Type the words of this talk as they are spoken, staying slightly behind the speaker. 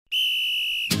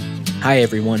Hi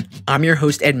everyone, I'm your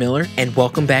host Ed Miller, and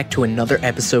welcome back to another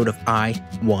episode of I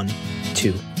Won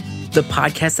Too, the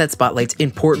podcast that spotlights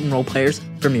important role players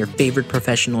from your favorite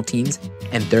professional teams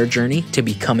and their journey to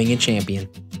becoming a champion.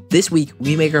 This week,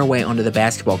 we make our way onto the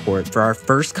basketball court for our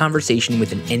first conversation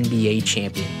with an NBA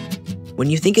champion.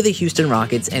 When you think of the Houston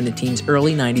Rockets and the team's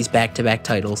early 90s back-to-back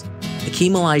titles,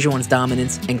 Hakeem Olajuwon's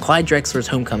dominance and Clyde Drexler's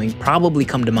homecoming probably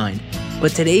come to mind.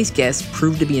 But today's guest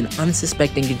proved to be an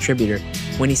unsuspecting contributor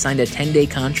when he signed a 10-day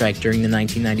contract during the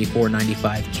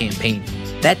 1994-95 campaign.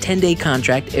 That 10-day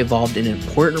contract evolved an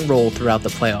important role throughout the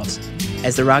playoffs,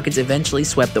 as the Rockets eventually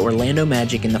swept the Orlando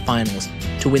Magic in the finals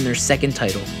to win their second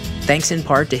title, thanks in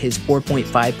part to his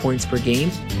 4.5 points per game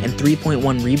and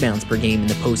 3.1 rebounds per game in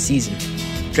the postseason.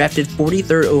 Drafted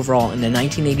 43rd overall in the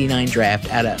 1989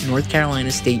 draft out of North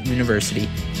Carolina State University,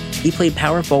 he played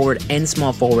power forward and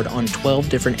small forward on 12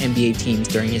 different NBA teams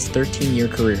during his 13-year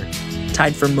career,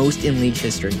 tied for most in league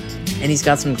history. And he's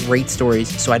got some great stories,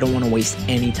 so I don't want to waste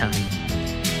any time.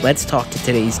 Let's talk to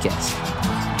today's guest,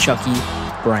 Chucky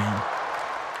Brown.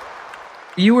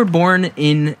 You were born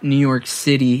in New York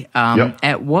City. Yep.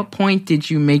 At what point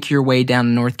did you make your way down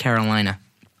to North Carolina?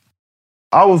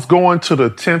 I was going to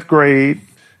the 10th grade,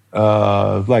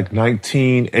 like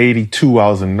 1982. I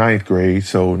was in 9th grade.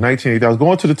 So 1980, I was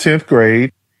going to the 10th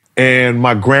grade, and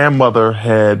my grandmother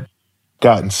had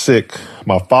gotten sick,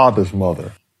 my father's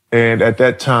mother. And at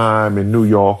that time in New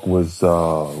York was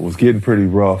getting pretty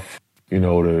rough. You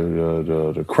know,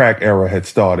 the crack era had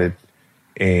started,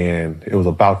 and it was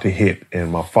about to hit,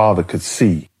 and my father could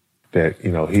see that,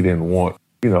 you know, he didn't want,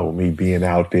 you know, me being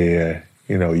out there.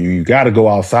 You know, you got to go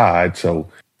outside. So,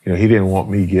 you know, he didn't want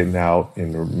me getting out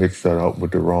and mixed that up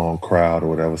with the wrong crowd or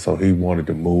whatever. So he wanted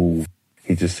to move.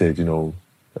 He just said, you know,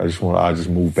 I'll just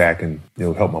move back and, you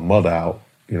know, help my mother out,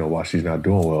 you know, while she's not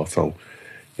doing well. So,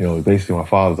 you know, basically my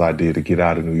father's idea to get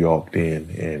out of New York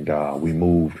then. And we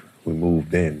moved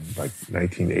then, like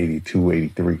 1982,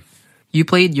 83. You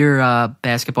played your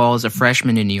basketball as a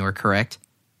freshman in New York, correct?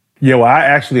 Yeah, well, I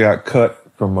actually got cut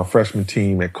from my freshman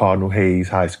team at Cardinal Hayes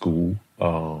High School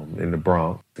in the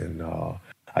Bronx. And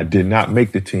I did not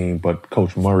make the team, but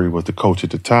Coach Murray was the coach at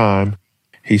the time.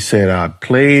 He said I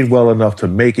played well enough to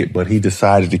make it, but he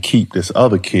decided to keep this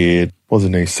other kid. What was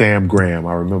his name? Sam Graham.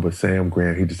 I remember Sam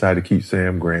Graham. He decided to keep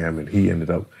Sam Graham, and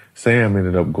Sam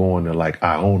ended up going to like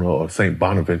Iona or St.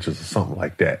 Bonaventures or something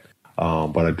like that.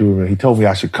 But I do remember he told me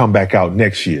I should come back out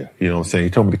next year. You know what I'm saying? He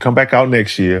told me to come back out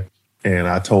next year. And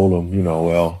I told him, you know,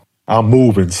 well, I'm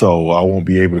moving, so I won't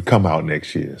be able to come out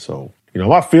next year. So, you know,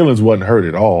 my feelings wasn't hurt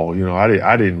at all. You know,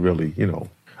 I didn't really, you know,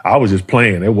 I was just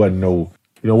playing. It wasn't no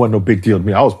big deal to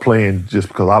me. I was playing just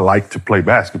because I liked to play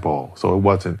basketball. So it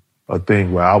wasn't a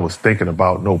thing where I was thinking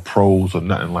about no pros or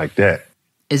nothing like that.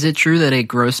 Is it true that a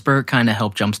growth spurt kind of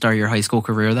helped jumpstart your high school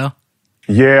career, though?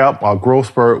 Yeah, a growth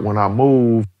spurt when I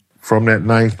moved from that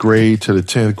 9th grade to the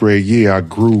 10th grade year, I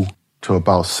grew to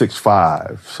about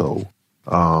 6'5". So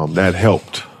that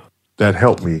helped. That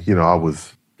helped me. You know, I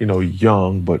was, you know,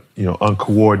 young, but, you know,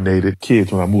 uncoordinated.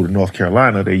 Kids, when I moved to North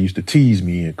Carolina, they used to tease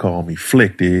me and call me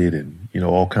Flicked and, you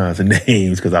know, all kinds of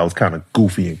names because I was kind of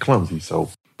goofy and clumsy. So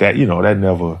that, you know, that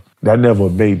never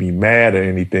made me mad or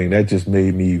anything. That just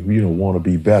made me, you know, want to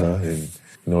be better. And,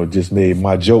 you know, it just made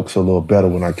my jokes a little better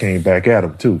when I came back at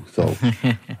them, too. So,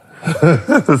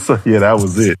 so yeah, that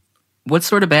was it. What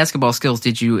sort of basketball skills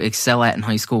did you excel at in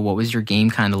high school? What was your game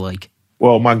kind of like?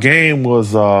 Well, my game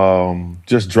was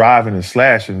just driving and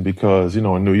slashing because, you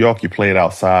know, in New York, you played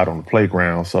outside on the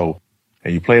playground.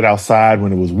 And you played outside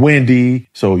when it was windy.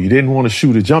 So you didn't want to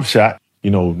shoot a jump shot.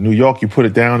 You know, New York, you put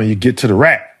it down and you get to the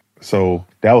rack. So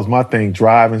that was my thing,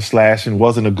 driving, slashing.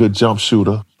 Wasn't a good jump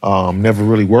shooter. Never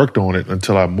really worked on it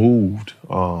until I moved.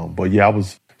 But yeah, I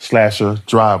was slasher,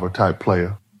 driver type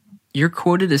player. You're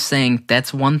quoted as saying,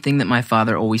 "That's one thing that my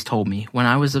father always told me. When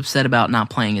I was upset about not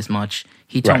playing as much,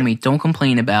 he told me, don't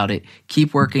complain about it.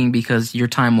 Keep working because your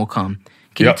time will come."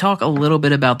 Can you talk a little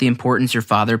bit about the importance your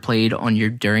father played on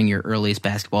during your earliest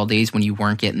basketball days when you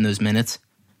weren't getting those minutes?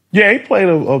 Yeah, he played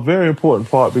a very important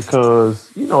part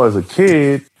because, you know, as a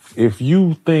kid, if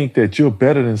you think that you're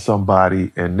better than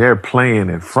somebody and they're playing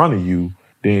in front of you,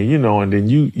 then, you know, and then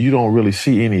you don't really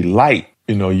see any light.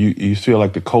 You know, you feel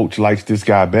like the coach likes this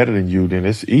guy better than you, then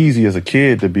it's easy as a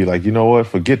kid to be like, you know what,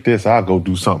 forget this, I'll go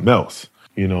do something else.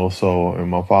 You know, so, and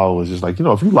my father was just like, you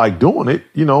know, if you like doing it,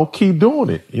 you know, keep doing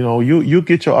it. You know, you'll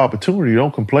get your opportunity.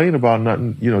 Don't complain about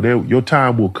nothing. You know, your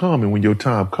time will come. And when your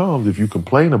time comes, if you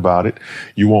complain about it,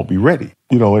 you won't be ready.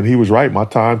 You know, and he was right. My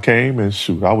time came and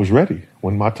shoot, I was ready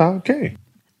when my time came.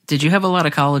 Did you have a lot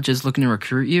of colleges looking to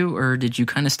recruit you, or did you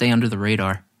kind of stay under the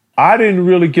radar? I didn't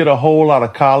really get a whole lot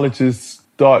of colleges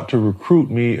start to recruit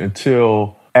me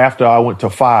until after I went to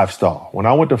 5-star. When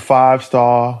I went to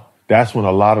 5-star, that's when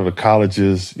a lot of the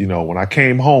colleges, when I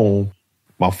came home,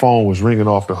 my phone was ringing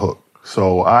off the hook.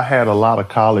 So I had a lot of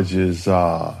colleges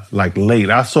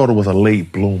late. I sort of was a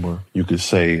late bloomer, you could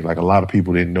say. Like a lot of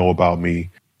people didn't know about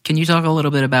me. Can you talk a little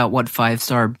bit about what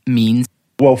 5-star means?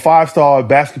 Well, 5-star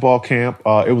basketball camp,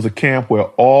 it was a camp where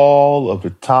all of the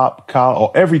top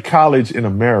every college in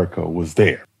America was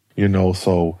there,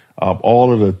 so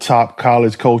all of the top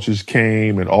college coaches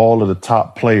came and all of the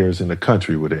top players in the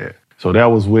country were there. So that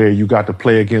was where you got to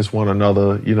play against one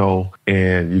another,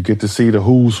 and you get to see the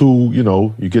who's who,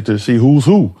 you get to see who's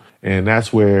who. And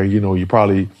that's where, you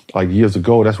probably, like years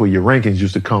ago, that's where your rankings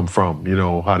used to come from,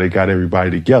 how they got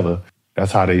everybody together.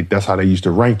 That's how they used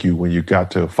to rank you when you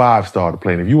got to 5-star to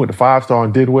play. And if you went to 5-star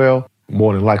and did well,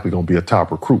 more than likely going to be a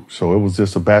top recruit. So it was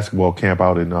just a basketball camp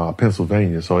out in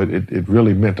Pennsylvania. So it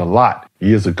really meant a lot.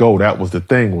 Years ago, that was the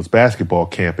thing, was basketball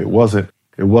camp. It wasn't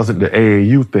the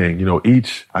AAU thing.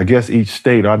 Each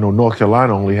state, I know North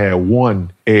Carolina only had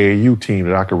one AAU team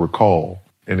that I can recall.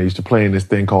 And they used to play in this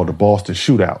thing called the Boston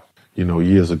Shootout,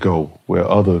 years ago, where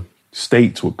other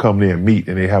states would come there and meet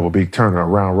and they have a big tournament, a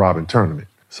round robin tournament.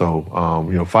 So,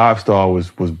 5-star was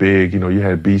big. You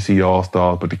had BC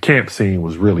All-Stars, but the camp scene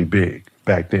was really big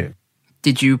back then.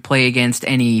 Did you play against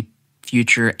any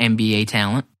future NBA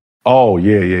talent? Oh,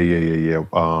 yeah.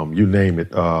 You name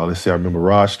it. Let's see, I remember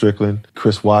Rod Strickland,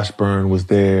 Chris Washburn was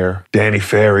there, Danny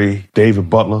Ferry, David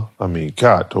Butler. I mean,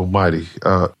 God almighty.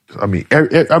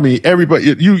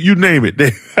 Everybody, you name it.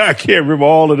 I can't remember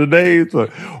all of the names,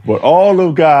 but all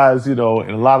those guys, and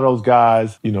a lot of those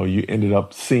guys, you ended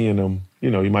up seeing them.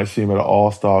 You might see them at an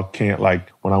all-star camp. Like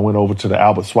when I went over to the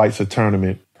Albert Schweitzer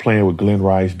tournament, playing with Glenn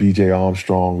Rice, B.J.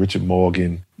 Armstrong, Richard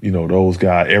Morgan, those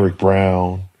guys, Eric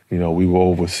Brown. We were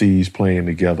overseas playing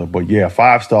together. But yeah,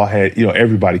 5-star had,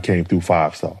 everybody came through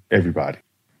 5-star. Everybody.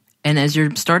 And as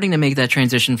you're starting to make that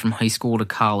transition from high school to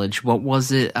college, what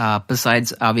was it,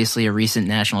 besides obviously a recent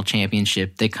national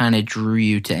championship, that kind of drew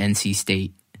you to NC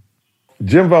State?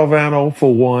 Jim Valvano,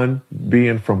 for one,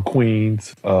 being from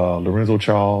Queens, Lorenzo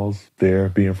Charles there,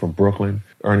 being from Brooklyn.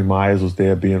 Ernie Myers was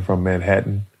there, being from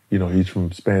Manhattan. He's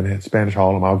from Spanish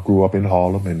Harlem. I grew up in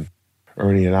Harlem, and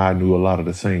Ernie and I knew a lot of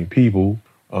the same people.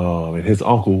 And his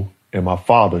uncle and my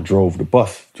father drove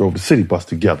the city bus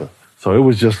together. So it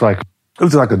was just like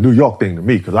a New York thing to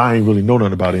me, because I ain't really know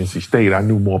nothing about NC State. I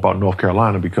knew more about North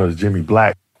Carolina because Jimmy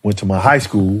Black went to my high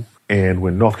school. And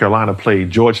when North Carolina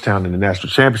played Georgetown in the national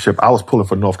championship, I was pulling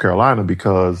for North Carolina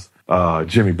because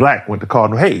Jimmy Black went to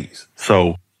Cardinal Hayes.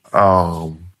 So,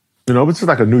 it's just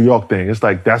like a New York thing. It's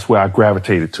like that's where I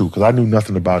gravitated to, because I knew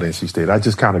nothing about NC State. I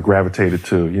just kind of gravitated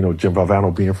to, Jim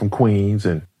Valvano being from Queens.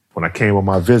 And when I came on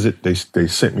my visit, they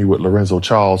sent me with Lorenzo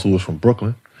Charles, who was from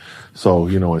Brooklyn. So,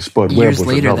 and Spud Webb was another. Years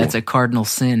later, that's a cardinal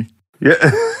sin.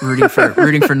 Yeah.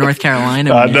 rooting for North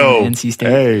Carolina. I know. NC State.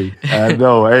 Hey, I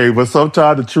know. Hey, but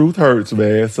sometimes the truth hurts,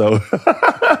 man. So,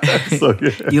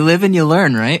 yeah. You live and you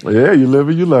learn, right? Yeah, you live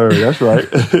and you learn. That's right.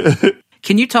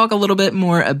 Can you talk a little bit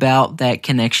more about that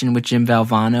connection with Jim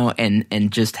Valvano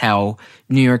and just how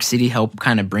New York City helped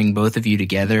kind of bring both of you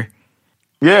together?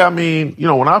 Yeah,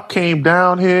 when I came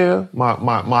down here, my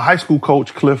high school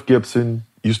coach, Cliff Gibson,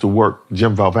 used to work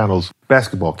Jim Valvano's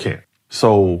basketball camp.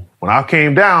 So when I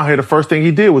came down here, the first thing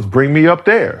he did was bring me up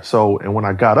there. And when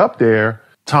I got up there,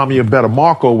 Tommy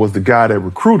Abetamarco was the guy that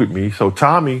recruited me. So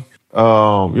Tommy,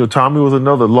 Tommy was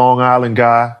another Long Island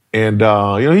guy. And,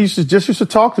 he used to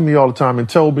talk to me all the time and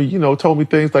told me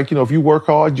things like, if you work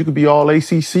hard, you could be all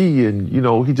ACC. And,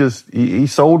 he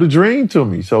sold a dream to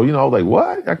me. So, I was like,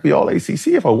 what? I could be all ACC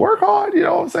if I work hard? You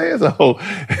know what I'm saying? So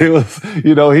it was,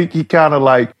 he kind of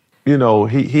like,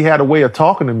 he had a way of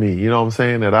talking to me,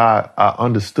 that I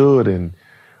understood. And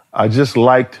I just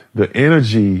liked the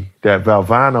energy that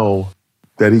Valvano,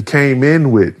 that he came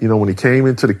in with, when he came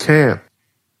into the camp.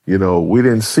 We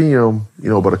didn't see him,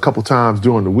 but a couple times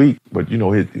during the week. But,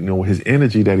 his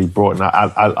energy that he brought, and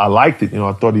I liked it.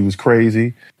 I thought he was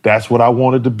crazy. That's what I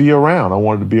wanted to be around. I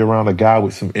wanted to be around a guy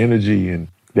with some energy and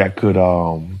that could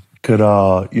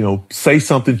say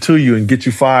something to you and get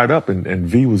you fired up. And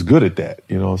V was good at that.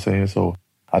 You know what I'm saying? So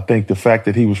I think the fact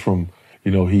that he was from,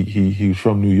 he was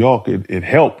from New York, it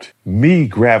helped me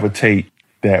gravitate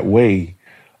that way.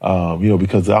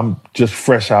 Because I'm just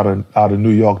fresh out of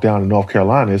New York down to North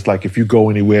Carolina. It's like if you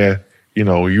go anywhere,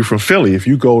 you're from Philly. If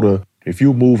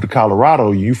you move to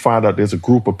Colorado, you find out there's a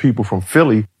group of people from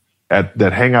Philly that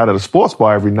hang out at a sports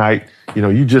bar every night.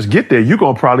 You just get there. You're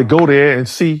going to probably go there and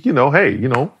see,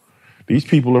 these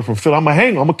people are from Philly. I'm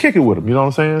going to kick it with them. You know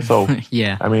what I'm saying? So,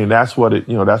 yeah. that's what it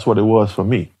was for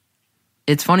me.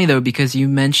 It's funny, though, because you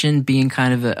mentioned being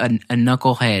kind of a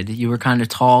knucklehead. You were kind of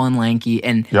tall and lanky,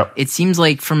 and it seems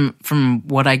like from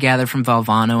what I gather from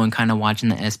Valvano and kind of watching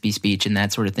the SB speech and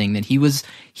that sort of thing, that he was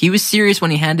serious when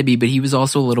he had to be, but he was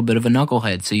also a little bit of a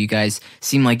knucklehead. So you guys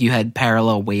seem like you had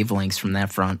parallel wavelengths from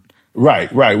that front.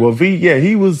 Right. Well,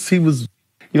 he was,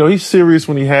 he's serious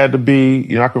when he had to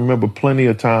be. I can remember plenty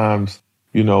of times,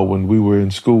 when we were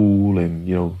in school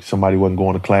and, somebody wasn't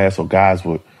going to class or guys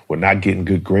were not getting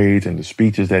good grades, and the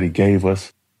speeches that he gave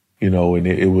us, and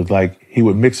it was like he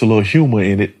would mix a little humor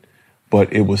in it,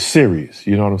 but it was serious.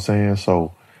 You know what I'm saying?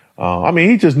 So,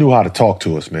 he just knew how to talk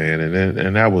to us, man.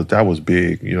 And that was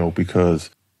big, because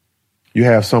you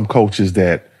have some coaches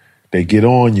that they get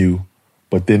on you,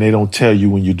 but then they don't tell you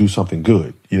when you do something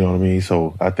good. You know what I mean?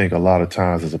 So I think a lot of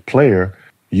times as a player,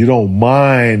 you don't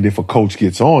mind if a coach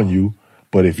gets on you,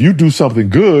 but if you do something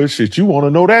good, shit, you want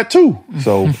to know that too.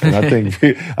 So, and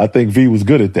I think V was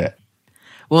good at that.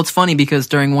 Well, it's funny because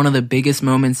during one of the biggest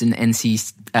moments in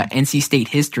NC State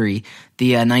history,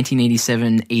 the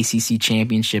 1987 ACC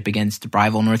championship against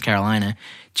rival North Carolina,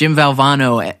 Jim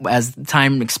Valvano, as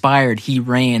time expired, he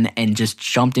ran and just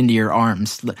jumped into your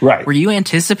arms. Right. Were you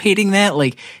anticipating that?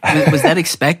 Like, was that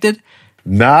expected?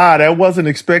 Nah, that wasn't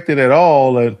expected at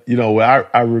all.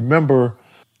 I remember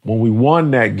when we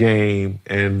won that game,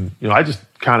 and, I just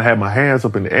kind of had my hands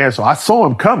up in the air. So I saw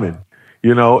him coming,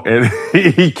 and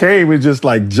he came and just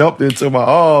like jumped into my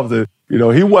arms. And,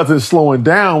 he wasn't slowing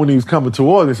down when he was coming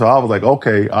towards me. So I was like,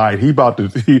 okay, all right, he about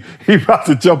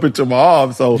to jump into my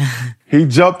arms. So he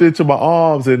jumped into my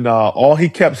arms, and all he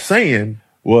kept saying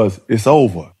was, "It's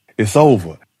over. It's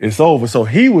over. It's over." So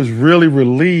he was really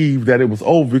relieved that it was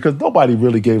over, because nobody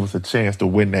really gave us a chance to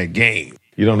win that game.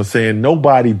 You know what I'm saying?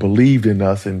 Nobody believed in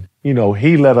us, and,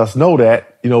 he let us know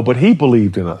that, but he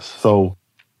believed in us. So,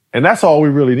 and that's all we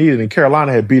really needed. And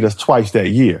Carolina had beat us twice that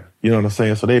year. You know what I'm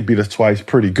saying? So they beat us twice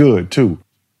pretty good too.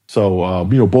 So,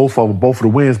 both of the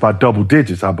wins by double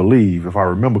digits, I believe, if I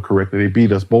remember correctly. They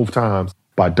beat us both times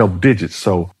by double digits.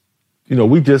 So,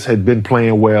 we just had been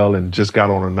playing well and just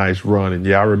got on a nice run. And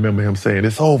I remember him saying,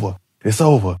 "It's over. It's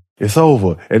over. It's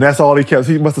over." And that's all he kept.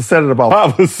 He must have said it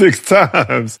about 5 or 6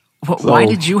 times. Why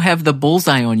did you have the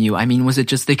bullseye on you? I mean, was it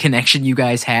just the connection you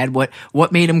guys had? What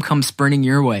made him come sprinting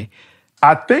your way?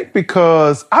 I think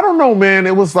because, I don't know, man,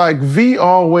 it was like V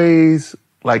always,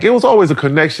 like, it was always a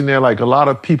connection there. Like, a lot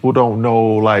of people don't know,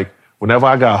 like, whenever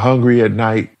I got hungry at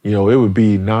night, it would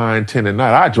be 9, 10 at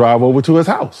night. I'd drive over to his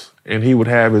house, and he would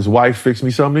have his wife fix me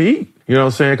something to eat. You know what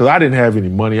I'm saying? Because I didn't have any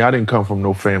money. I didn't come from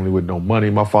no family with no money.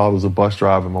 My father was a bus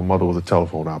driver, and my mother was a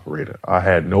telephone operator. I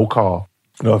had no car.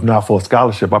 If not for a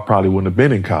scholarship, I probably wouldn't have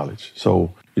been in college.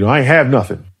 So, I ain't have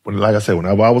nothing. Like I said,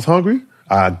 whenever I was hungry,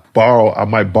 I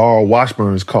might borrow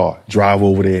Washburn's car, drive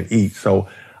over there and eat. So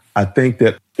I think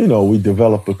that, we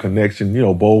developed a connection,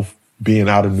 both being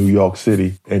out of New York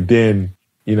City, and then,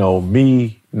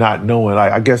 me not knowing,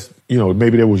 I guess,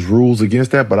 maybe there was rules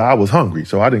against that, but I was hungry,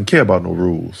 so I didn't care about no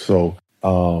rules. So,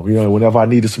 whenever I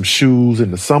needed some shoes in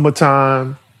the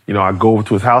summertime, I'd go over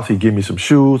to his house, he'd give me some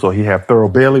shoes, or he'd have Thurl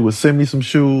Bailey would send me some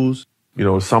shoes.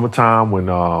 Summertime when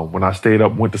I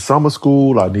went to summer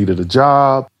school, I needed a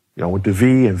job. I went to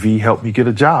V, and V helped me get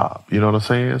a job. You know what I'm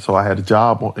saying? So I had a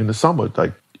job in the summer.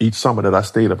 Like, each summer that I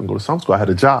stayed up and go to summer school, I had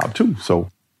a job too. So,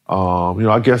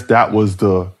 I guess that was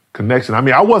the connection. I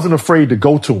mean, I wasn't afraid to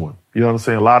go to him. You know what I'm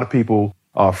saying? A lot of people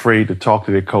are afraid to talk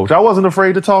to their coach. I wasn't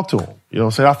afraid to talk to him. You know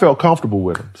what I'm saying? I felt comfortable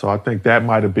with him. So I think that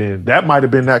might have been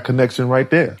that connection right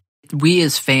there. We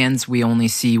as fans, we only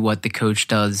see what the coach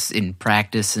does in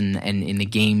practice and in the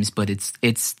games, but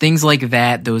it's things like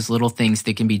that, those little things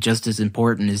that can be just as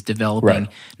important as developing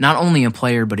not only a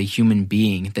player, but a human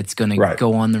being that's going to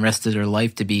go on the rest of their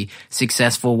life to be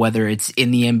successful, whether it's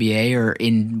in the NBA or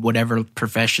in whatever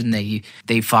profession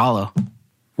they follow.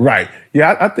 Right.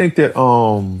 Yeah, I think that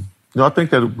I think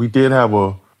that we did have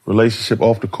a relationship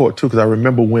off the court too, because I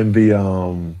remember when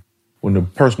the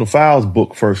Personal Fouls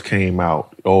book first came out,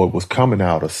 or it was coming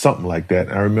out or something like that.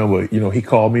 And I remember, he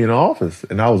called me in the office,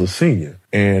 and I was a senior.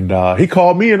 And he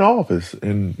called me in the office,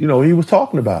 and, he was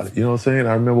talking about it. You know what I'm saying?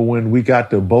 I remember when we got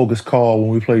the bogus call when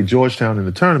we played Georgetown in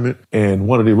the tournament, and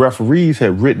one of the referees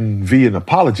had written V an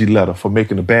apology letter for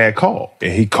making a bad call.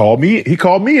 And he called me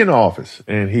in the office,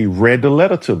 and he read the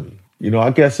letter to me.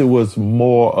 I guess it was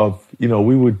more of,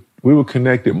 we were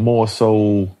connected more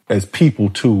so as people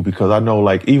too, because I know,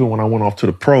 like, even when I went off to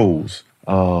the pros,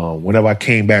 whenever I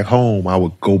came back home, I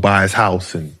would go by his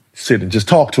house and sit and just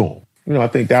talk to him. I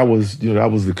think that was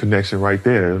the connection right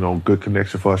there. Good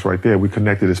connection for us right there. We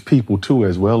connected as people too,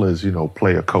 as well as,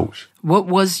 player coach. What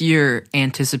was your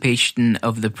anticipation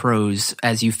of the pros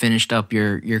as you finished up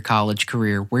your college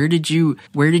career? Where did you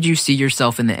see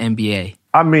yourself in the NBA?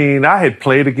 I mean, I had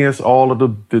played against all of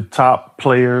the top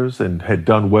players and had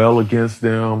done well against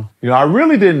them. I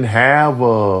really didn't have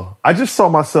I just saw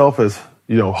myself as,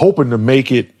 hoping to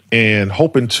make it and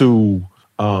hoping to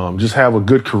just have a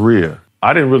good career.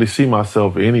 I didn't really see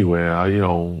myself anywhere.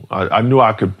 I knew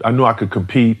I could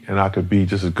compete and I could be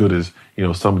just as good as,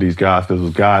 some of these guys. There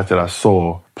was guys that I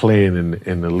saw playing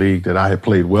in the league that I had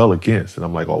played well against. And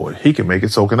I'm like, oh, well, he can make it,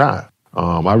 so can I.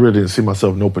 I really didn't see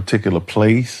myself in no particular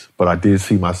place, but I did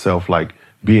see myself like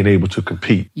being able to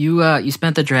compete. You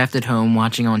spent the draft at home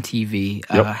watching on TV.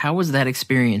 Yep. How was that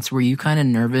experience? Were you kind of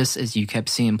nervous as you kept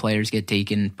seeing players get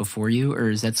taken before you? Or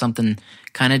is that something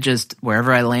kind of just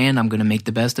wherever I land, I'm going to make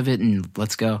the best of it and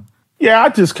let's go? Yeah, I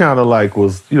just kind of like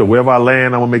was, wherever I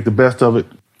land, I'm going to make the best of it.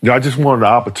 I just wanted the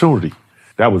opportunity.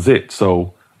 That was it.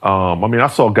 So, I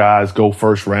saw guys go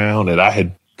first round that I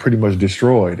had pretty much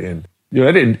destroyed. And,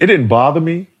 it didn't bother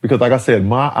me because, like I said,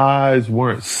 my eyes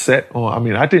weren't set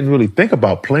on, I didn't really think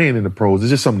about playing in the pros.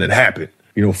 It's just something that happened,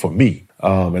 for me.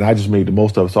 And I just made the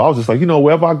most of it. So I was just like,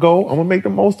 wherever I go, I'm going to make the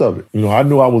most of it. I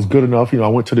knew I was good enough. I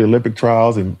went to the Olympic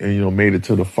trials and made it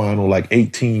to the final, like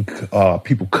 18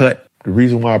 people cut. The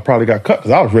reason why I probably got cut because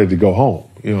I was ready to go home.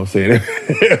 You know what I'm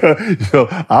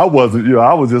saying? I wasn't,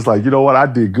 I was just like, what? I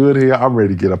did good here. I'm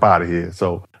ready to get up out of here.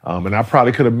 So, and I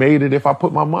probably could have made it if I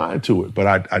put my mind to it, but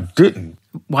I didn't.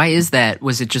 Why is that?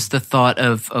 Was it just the thought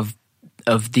of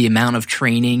the amount of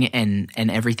training and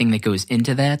everything that goes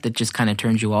into that just kind of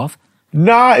turns you off?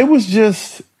 Nah, it was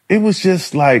just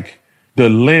like the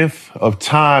length of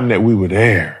time that we were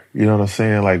there. You know what I'm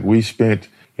saying? Like we spent,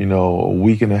 a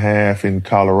week and a half in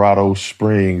Colorado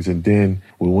Springs, and then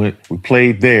we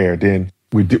played there. Then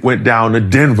we went down to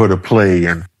Denver to play,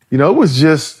 and it was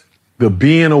just the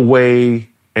being away,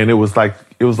 and it was like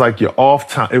your off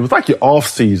time. It was like your off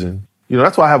season.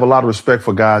 That's why I have a lot of respect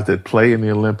for guys that play in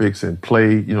the Olympics and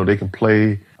play. They can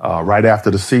play right after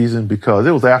the season because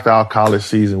it was after our college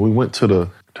season. We went to the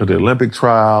Olympic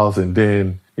trials, and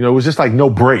then it was just like no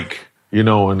break.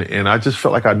 And I just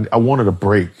felt like I wanted a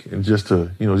break and just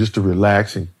to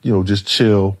relax and, just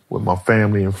chill with my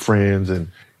family and friends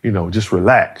and, just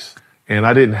relax. And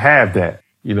I didn't have that.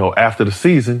 After the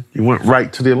season, you went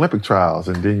right to the Olympic trials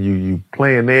and then you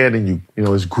playing there and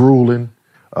it's grueling.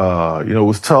 It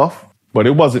was tough, but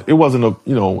it wasn't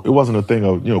a thing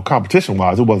of, competition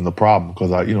wise, it wasn't a problem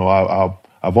because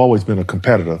I've always been a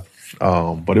competitor.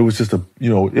 But it was just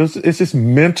it's just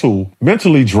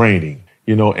mentally draining.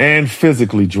 And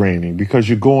physically draining because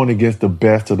you're going against the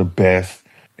best of the best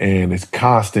and it's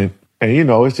constant. And,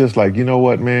 it's just like,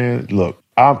 what, man, look,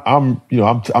 I'm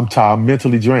tired. I'm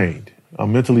mentally drained.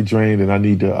 I'm mentally drained and I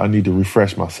need to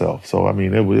refresh myself. So,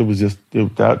 it was just,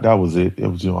 that was it. It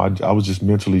was, I was just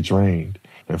mentally drained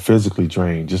and physically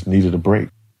drained, just needed a break.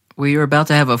 Well, you're about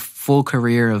to have a full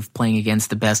career of playing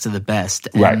against the best of the best.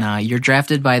 And right. You're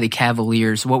drafted by the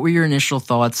Cavaliers. What were your initial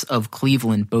thoughts of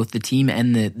Cleveland, both the team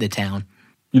and the town?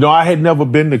 I had never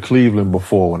been to Cleveland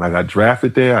before. When I got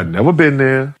drafted there, I'd never been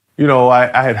there.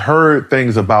 I had heard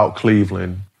things about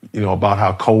Cleveland, about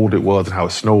how cold it was and how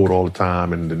it snowed all the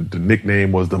time. And the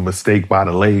nickname was the Mistake by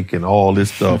the Lake and all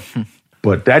this stuff.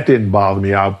 But that didn't bother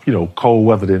me. Cold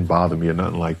weather didn't bother me or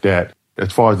nothing like that.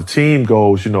 As far as the team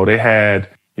goes, they had,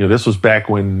 this was back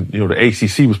when, the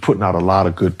ACC was putting out a lot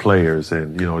of good players.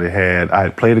 And, I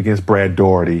had played against Brad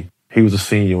Daugherty. He was a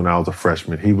senior when I was a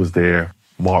freshman. He was there.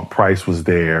 Mark Price was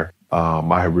there.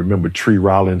 I remember Tree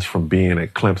Rollins from being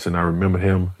at Clemson. I remember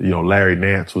him. Larry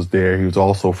Nance was there. He was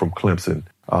also from Clemson.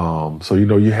 So,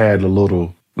 you had a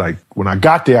little, like, when I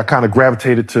got there, I kind of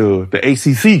gravitated to the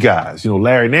ACC guys.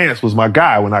 Larry Nance was my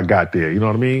guy when I got there. You know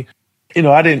what I mean?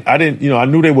 I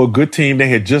knew they were a good team. They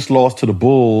had just lost to the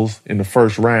Bulls in the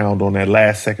first round on that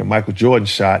last second Michael Jordan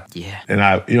shot. Yeah. And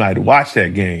I had watched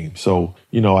that game. So,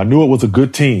 I knew it was a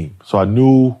good team. So I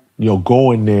knew,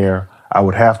 going there, I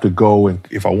would have to go, and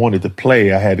if I wanted to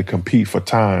play, I had to compete for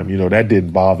time. That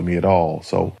didn't bother me at all.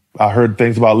 So I heard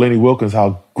things about Lenny Wilkens,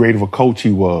 how great of a coach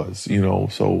he was,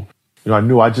 So, I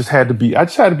knew I just had to be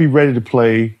ready to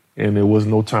play, and there was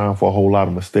no time for a whole lot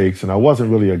of mistakes. And I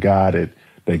wasn't really a guy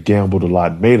that gambled a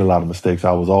lot, made a lot of mistakes.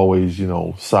 I was always,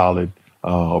 solid,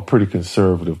 a pretty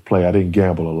conservative player. I didn't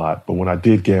gamble a lot, but when I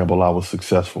did gamble, I was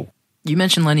successful. You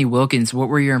mentioned Lenny Wilkens. What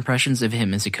were your impressions of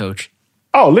him as a coach?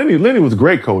 Oh, Lenny was a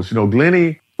great coach.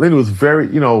 Lenny Lenny was very,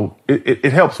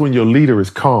 it helps when your leader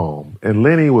is calm. And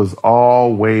Lenny was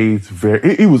always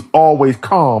he was always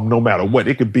calm no matter what.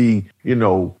 It could be,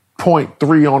 point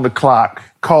 3 on the clock,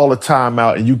 call a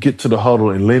timeout, and you get to the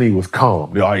huddle, and Lenny was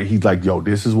calm. He's like, yo,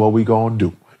 this is what we gonna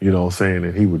do. You know what I'm saying?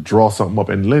 And he would draw something up.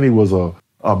 And Lenny was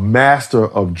a master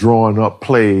of drawing up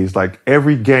plays. Like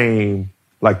every game,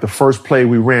 like the first play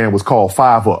we ran was called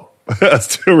 5 up. I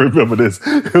still remember this.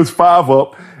 It was 5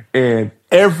 up, and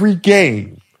every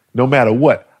game, no matter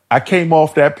what, I came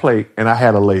off that play and I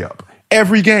had a layup.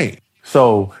 Every game.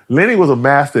 So Lenny was a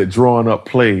master at drawing up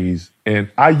plays,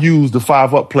 and I use the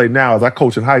 5 up play now. As I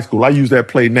coach in high school, I use that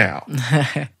play now.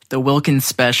 The Wilkins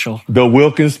special. The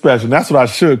Wilkins special. That's what I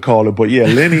should call it. But yeah,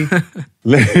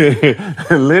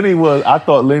 I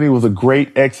thought Lenny was a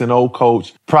great X and O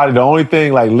coach. Probably the only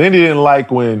thing, like, Lenny didn't like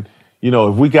when,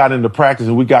 if we got into practice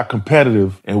and we got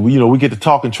competitive and we get to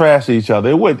talking trash to each other.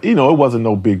 It wasn't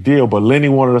no big deal, but Lenny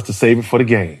wanted us to save it for the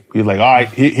game. He was like, all right,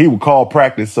 he would call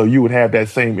practice so you would have that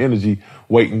same energy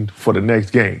waiting for the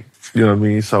next game. You know what I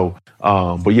mean? So,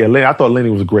 but yeah, I thought Lenny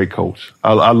was a great coach.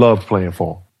 I loved playing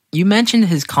for him. You mentioned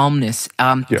his calmness.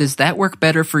 Does that work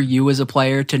better for you as a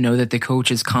player to know that the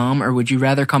coach is calm, or would you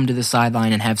rather come to the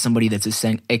sideline and have somebody that's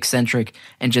eccentric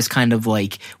and just kind of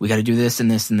like, we got to do this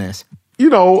and this and this?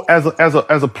 As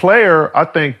a player, I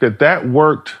think that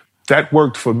worked. That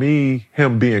worked for me,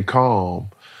 him being calm.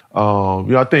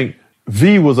 I think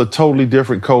V was a totally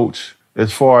different coach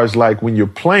as far as like when you're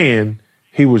playing,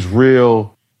 he was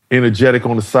real energetic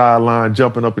on the sideline,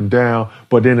 jumping up and down.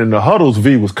 But then in the huddles,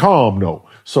 V was calm though.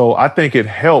 So I think it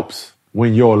helps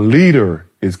when your leader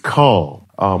is calm.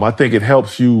 I think it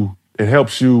helps you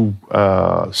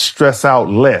stress out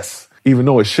less, even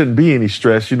though it shouldn't be any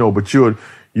stress, but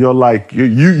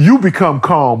you become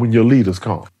calm when your leader's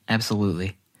calm.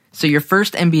 Absolutely. So your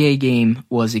first NBA game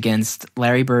was against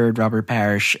Larry Bird, Robert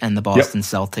Parrish, and the Boston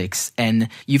Celtics. And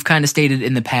you've kind of stated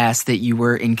in the past that you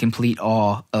were in complete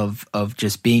awe of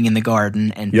just being in the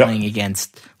Garden and playing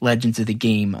against legends of the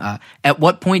game. At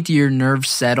what point do your nerves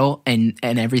settle and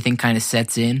everything kind of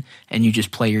sets in and you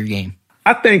just play your game?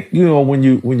 I think, when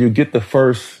you get the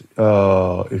first,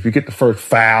 if you get the first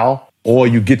foul or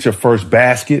you get your first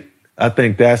basket, I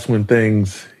think that's when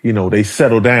things, they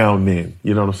settle down then,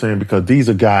 you know what I'm saying? Because these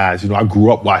are guys, I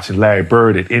grew up watching Larry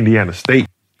Bird at Indiana State,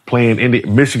 playing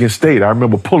in Michigan State. I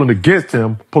remember pulling against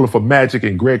him, pulling for Magic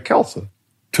and Greg Kelser.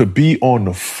 To be on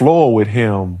the floor with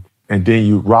him, and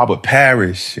then Robert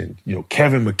Parrish and,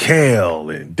 Kevin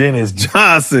McHale and Dennis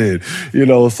Johnson,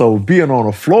 so being on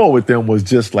the floor with them was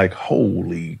just like,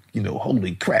 holy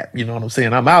crap, you know what I'm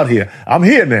saying? I'm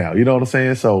here now, you know what I'm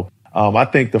saying? So, I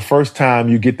think the first time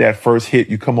you get that first hit,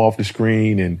 you come off the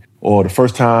screen or the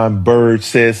first time Bird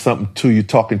says something to you,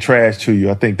 talking trash to you,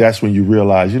 I think that's when you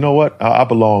realize, you know what, I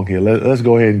belong here. Let's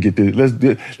go ahead and get this.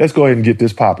 Let's go ahead and get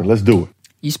this popping. Let's do it.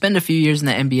 You spend a few years in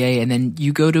the NBA and then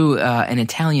you go to an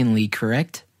Italian league,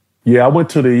 correct? Yeah, I went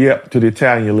to the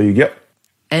Italian league. Yep.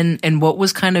 And what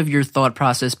was kind of your thought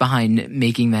process behind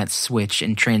making that switch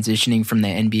and transitioning from the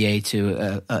NBA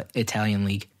to a Italian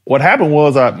league? What happened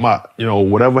was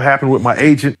whatever happened with my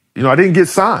agent, I didn't get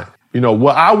signed.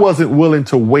 I wasn't willing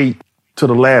to wait to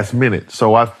the last minute.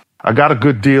 So I got a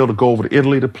good deal to go over to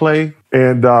Italy to play.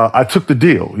 And I took the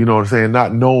deal, you know what I'm saying,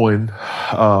 not knowing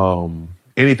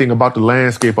anything about the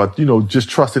landscape. Just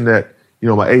trusting that,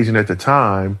 my agent at the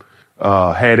time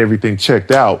had everything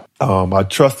checked out. I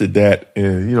trusted that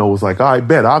and, was like, all right,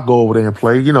 bet I'll go over there and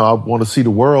play. I want to see the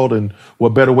world, and what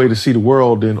better way to see the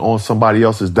world than on somebody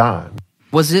else's dime.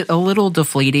 Was it a little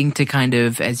deflating to kind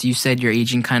of, as you said, your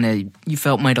agent you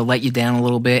felt might have let you down a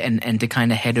little bit and to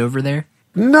kind of head over there?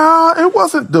 No, it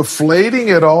wasn't deflating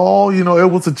at all.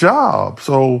 It was a job.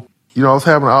 So, I was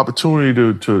having an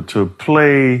opportunity to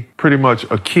play pretty much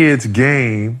a kid's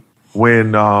game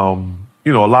when, a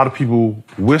lot of people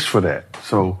wish for that.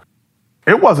 So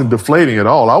it wasn't deflating at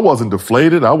all. I wasn't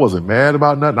deflated. I wasn't mad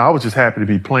about nothing. I was just happy to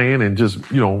be playing and just,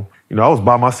 I was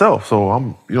by myself. So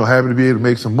I'm, happy to be able to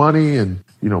make some money and,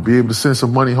 be able to send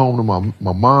some money home to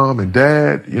my mom and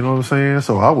dad. You know what I'm saying?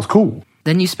 So I was cool.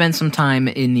 Then you spent some time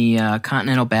in the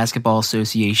Continental Basketball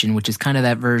Association, which is kind of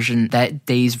that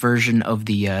day's version of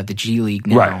the G League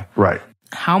now. Right.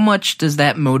 How much does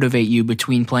that motivate you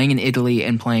between playing in Italy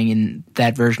and playing in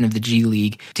that version of the G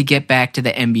League to get back to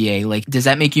the NBA? Like, does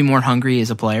that make you more hungry as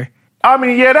a player? I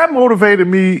mean, yeah, that motivated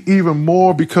me even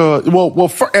more because,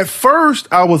 at first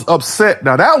I was upset.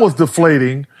 Now, that was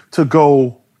deflating to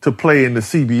go to play in the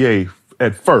CBA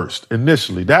at first,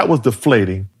 initially. That was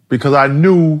deflating because I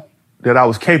knew that I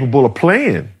was capable of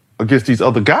playing against these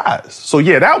other guys. So,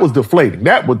 yeah, that was deflating.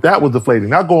 That was deflating.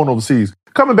 Not going overseas.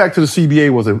 coming back to the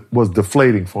CBA was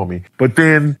deflating for me. But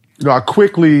then, I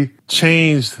quickly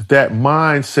changed that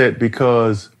mindset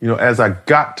because, as I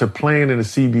got to playing in the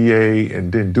CBA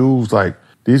and then dudes like,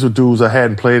 these were dudes I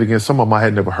hadn't played against, some of them I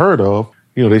had never heard of,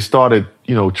 they started,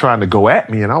 trying to go at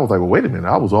me. And I was like, well, wait a minute,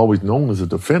 I was always known as a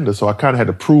defender. So I kind of had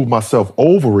to prove myself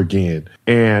over again.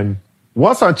 And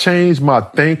once I changed my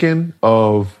thinking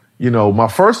of,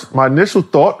 my initial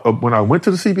thought of when I went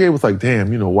to the CBA was like,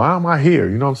 damn, why am I here?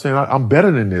 You know what I'm saying? I'm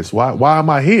better than this. Why am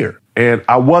I here? And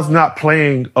I was not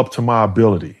playing up to my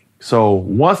ability. So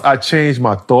once I changed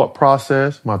my thought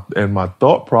process, my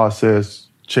thought process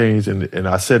changed, and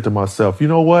I said to myself, you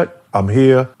know what? I'm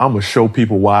here. I'm going to show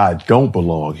people why I don't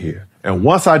belong here. And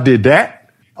once I did that,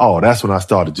 that's when I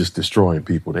started just destroying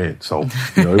people then. So,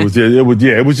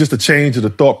 it was just a change of the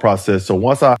thought process. So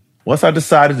once I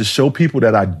decided to show people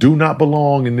that I do not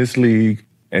belong in this league,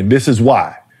 and this is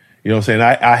why, I'm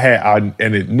saying?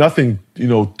 Nothing,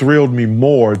 thrilled me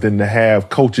more than to have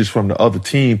coaches from the other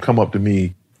team come up to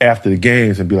me after the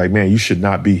games and be like, man, you should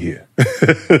not be here.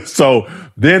 So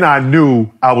then I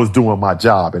knew I was doing my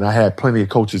job. And I had plenty of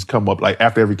coaches come up like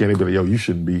after every game, they'd be like, yo, you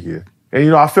shouldn't be here.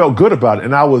 And, I felt good about it.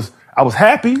 And I was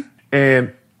happy,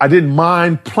 and I didn't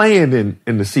mind playing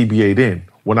in the CBA then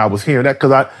when I was hearing that,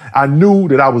 because I knew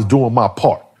that I was doing my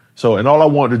part. So, and all I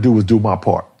wanted to do was do my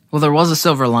part. Well, there was a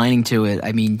silver lining to it.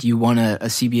 I mean, you won a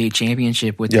CBA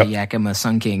championship with the Yakima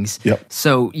Sun Kings. Yep.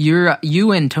 So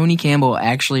you and Tony Campbell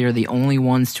actually are the only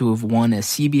ones to have won a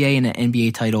CBA and an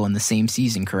NBA title in the same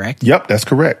season, correct? Yep, that's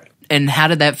correct. And how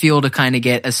did that feel to kind of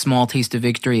get a small taste of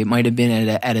victory? It might have been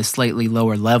at a slightly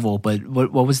lower level, but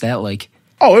what was that like?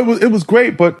 Oh, it was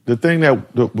great. But the thing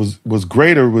that was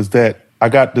greater was that I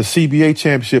got the CBA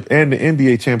championship and the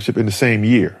NBA championship in the same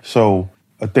year. So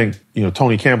I think,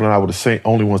 Tony Campbell and I were the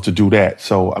only ones to do that.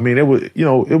 So, I mean, it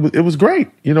was great.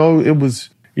 It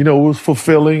was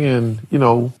fulfilling, and,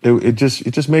 it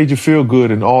just made you feel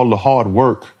good, and all the hard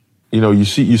work, you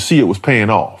see it was paying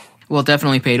off. Well, it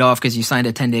definitely paid off because you signed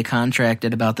a 10-day contract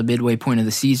at about the midway point of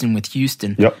the season with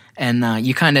Houston. Yep. And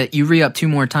you re-up 2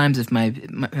 more times if my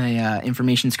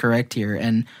information's correct here.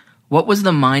 And what was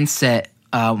the mindset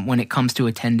when it comes to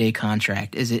a 10-day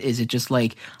contract? Is it just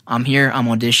like, I'm here, I'm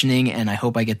auditioning, and I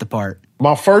hope I get the part?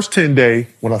 My first 10-day,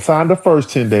 when I signed the first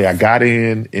 10-day, I got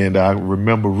in, and I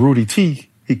remember Rudy T,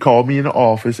 he called me in the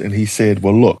office, and he said,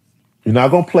 well, look, you're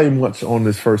not going to play much on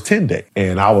this first 10-day.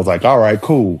 And I was like, all right,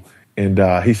 cool. And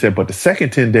he said, but the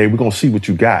second 10-day, we're going to see what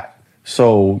you got.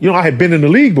 So, I had been in the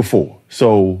league before.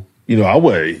 So, I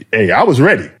was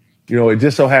ready. It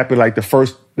just so happened like the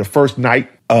first night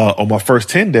on my first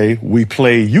 10-day, we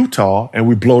play Utah and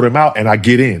we blow them out, and I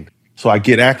get in. So I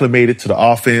get acclimated to the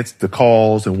offense, the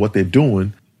calls, and what they're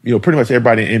doing. Pretty much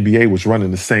everybody in the NBA was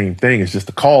running the same thing. It's just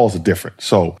the calls are different.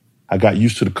 So I got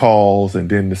used to the calls. And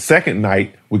then the second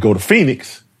night, we go to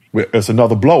Phoenix. It's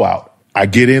another blowout. I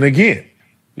get in again.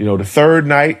 The third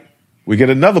night, we get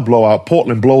another blowout.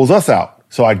 Portland blows us out.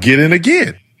 So I get in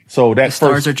again. So that the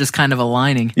stars are just kind of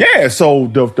aligning. Yeah,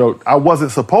 so I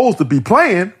wasn't supposed to be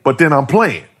playing, but then I'm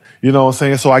playing. You know what I'm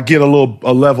saying? So I get a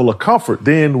level of comfort.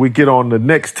 Then we get on the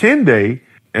next 10-day,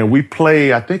 and we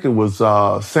play, I think it was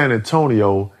San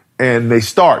Antonio, and they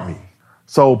start me.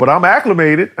 So, but I'm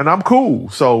acclimated, and I'm cool.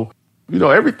 So,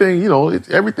 everything,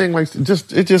 everything like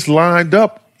it just lined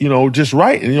up, just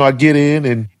right. And, I get in,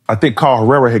 and I think Carl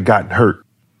Herrera had gotten hurt.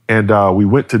 And we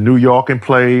went to New York and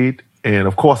played. And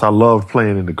of course, I loved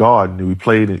playing in the Garden. We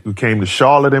came to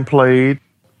Charlotte and played.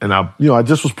 And I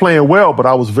just was playing well, but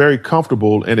I was very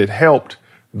comfortable. And it helped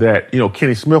that,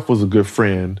 Kenny Smith was a good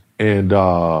friend. And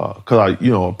because I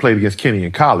played against Kenny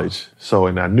in college. So,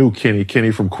 and I knew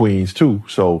Kenny from Queens too.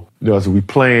 So, as we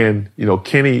playing,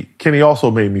 Kenny also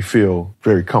made me feel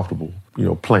very comfortable.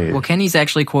 Playing. Well, Kenny's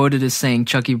actually quoted as saying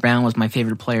Chucky Brown was my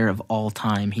favorite player of all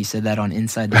time. He said that on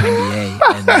Inside the NBA,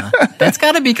 and that's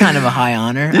got to be kind of a high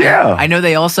honor. Yeah, I know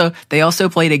they also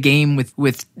played a game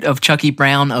of Chucky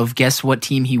Brown of guess what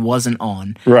team he wasn't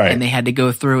on, right? And they had to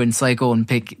go through and cycle and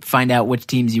find out which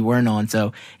teams you weren't on.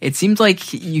 So it seems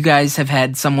like you guys have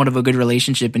had somewhat of a good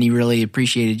relationship, and he really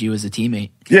appreciated you as a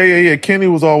teammate. Yeah. Kenny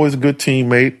was always a good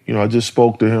teammate. I just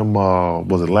spoke to him.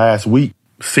 Was it last week?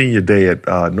 Senior day at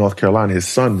North Carolina. His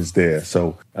son is there.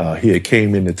 So he had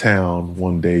came into town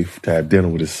one day to have dinner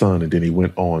with his son, and then he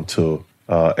went on to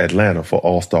Atlanta for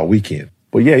All-Star Weekend.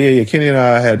 But yeah. Kenny and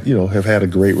I have had a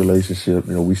great relationship.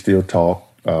 We still talk.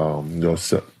 So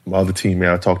my other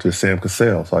teammate I talked to Sam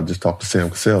Cassell. So I just talked to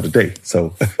Sam Cassell today.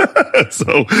 So it's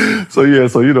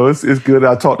good.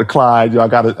 I talked to Clyde.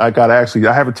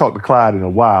 I haven't talked to Clyde in a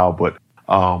while, but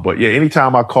yeah,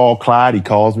 anytime I call Clyde, he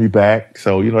calls me back.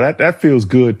 So, that feels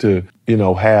good to,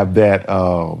 have that,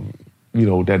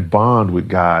 that bond with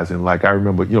guys. And like, I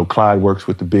remember, Clyde works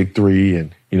with the Big Three,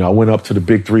 and, I went up to the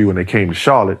Big Three when they came to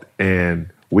Charlotte, and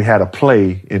we had a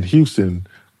play in Houston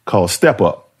called Step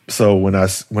Up. So when I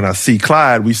see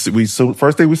Clyde, so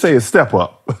first thing we say is Step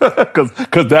Up,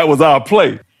 because that was our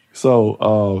play.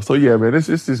 So yeah, man, it's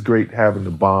just great having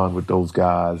the bond with those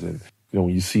guys. And, when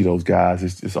you see those guys,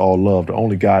 it's all love. The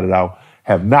only guy that I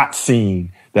have not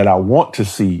seen that I want to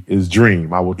see is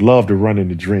Dream. I would love to run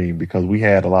into Dream because we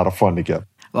had a lot of fun together.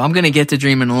 Well, I'm going to get to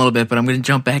Dream in a little bit, but I'm going to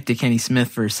jump back to Kenny Smith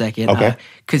for a second. Okay.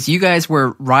 Because you guys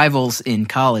were rivals in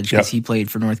college because Yep. he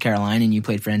played for North Carolina and you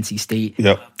played for NC State.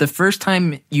 Yep. The first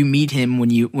time you meet him when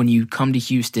you come to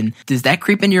Houston, does that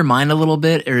creep into your mind a little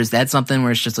bit? Or is that something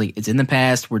where it's just like, it's in the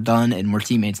past, we're done, and we're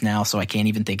teammates now, so I can't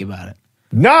even think about it?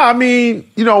 Nah, I mean,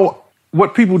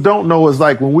 what people don't know is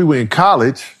like when we were in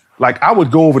college, like I would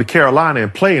go over to Carolina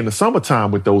and play in the summertime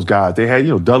with those guys. They had,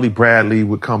 Dudley Bradley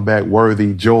would come back,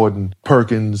 Worthy, Jordan,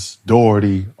 Perkins,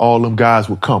 Doherty, all them guys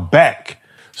would come back.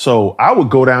 So I would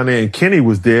go down there and Kenny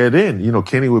was there then.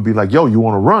 Kenny would be like, yo, you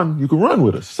want to run? You can run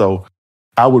with us. So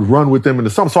I would run with them in the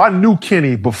summer. So I knew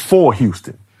Kenny before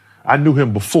Houston. I knew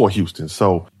him before Houston.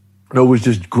 So it was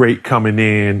just great coming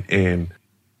in and,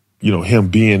 him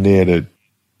being there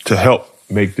to help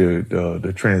make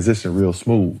the transition real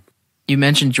smooth. You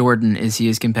mentioned Jordan. Is he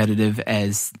as competitive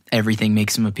as everything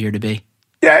makes him appear to be?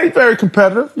 Yeah, he's very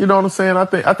competitive. You know what I'm saying? I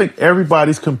think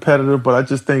everybody's competitive, but I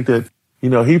just think that,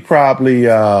 he probably,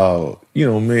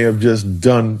 may have just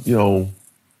done a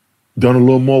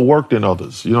little more work than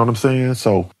others. You know what I'm saying?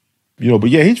 So, but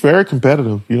yeah, he's very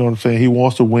competitive. You know what I'm saying? He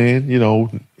wants to win,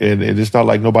 and it's not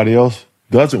like nobody else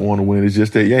doesn't want to win. It's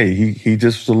just that, yeah, he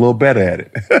just was a little better at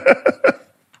it.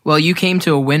 Well, you came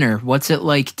to a winner. What's it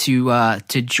like to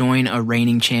join a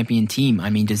reigning champion team?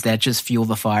 I mean, does that just fuel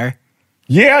the fire?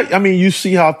 Yeah, I mean, you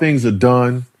see how things are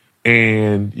done,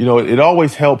 and it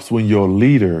always helps when your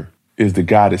leader is the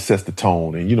guy that sets the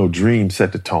tone, and Dream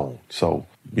set the tone. So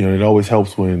it always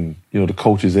helps when the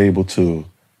coach is able to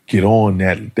get on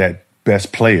that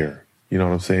best player. You know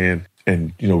what I'm saying?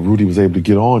 And Rudy was able to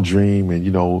get on Dream, and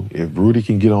if Rudy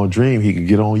can get on Dream, he can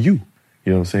get on you.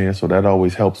 You know what I'm saying? So that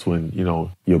always helps when,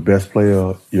 your best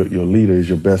player, your leader is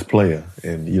your best player.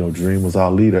 And, Dream was our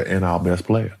leader and our best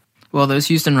player. Well, those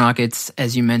Houston Rockets,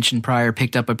 as you mentioned prior,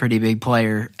 picked up a pretty big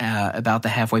player about the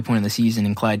halfway point of the season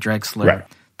in Clyde Drexler. Right.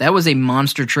 That was a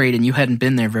monster trade, and you hadn't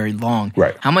been there very long.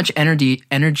 Right. How much energy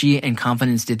and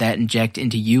confidence did that inject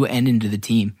into you and into the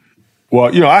team?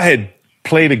 Well, I had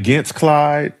played against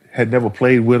Clyde, had never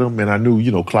played with him, and I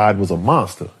knew, Clyde was a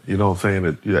monster. You know what I'm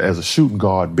saying? That, as a shooting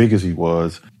guard, big as he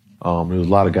was, there was a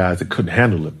lot of guys that couldn't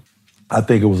handle him. I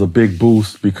think it was a big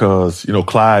boost because,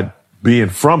 Clyde being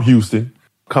from Houston,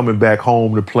 coming back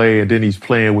home to play, and then he's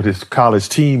playing with his college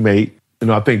teammate.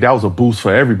 I think that was a boost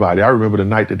for everybody. I remember the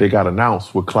night that they got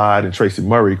announced where Clyde and Tracy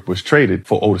Murray was traded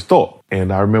for Otis Thorpe.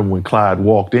 And I remember when Clyde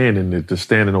walked in and the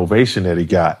standing ovation that he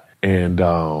got. And,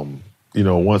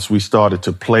 once we started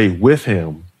to play with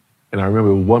him, and I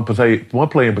remember one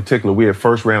play in particular, we had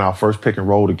ran our first pick and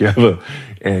roll together,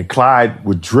 and Clyde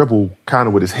would dribble kind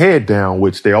of with his head down,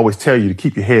 which they always tell you to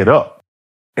keep your head up.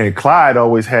 And Clyde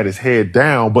always had his head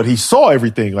down, but he saw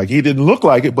everything. Like, he didn't look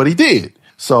like it, but he did.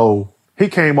 So he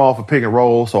came off a pick and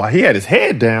roll, so he had his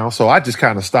head down, so I just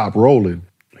kind of stopped rolling.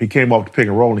 He came off the pick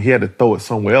and roll, and he had to throw it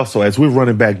somewhere else. So as we're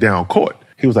running back down court,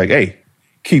 he was like, hey,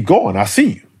 keep going. I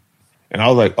see you. And I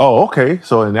was like, oh, okay.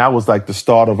 So, and that was like the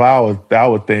start of our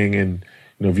thing. And,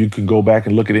 if you can go back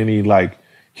and look at any like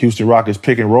Houston Rockets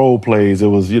pick and roll plays, it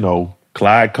was,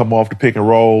 Clyde come off the pick and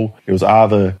roll. It was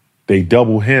either they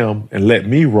double him and let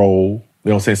me roll. You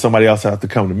know what I'm saying? Somebody else had to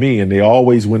come to me. And they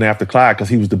always went after Clyde because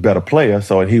he was the better player.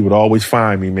 So, and he would always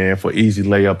find me, man, for easy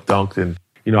layup dunks. And,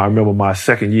 I remember my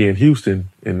second year in Houston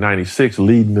in 96,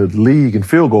 leading the league in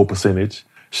field goal percentage.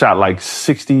 Shot like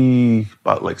 60,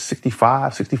 about like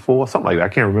 65, 64, something like that. I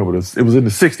can't remember this. It was in the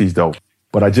 60s though,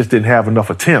 but I just didn't have enough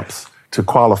attempts to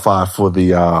qualify for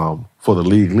the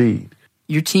league lead.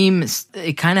 Your team,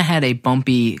 it kind of had a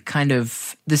bumpy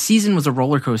the season was a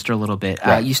roller coaster a little bit.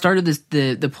 Right. You started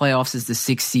the playoffs as the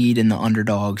 6th seed and the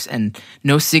underdogs, and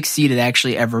no 6th seed had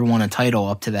actually ever won a title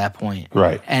up to that point.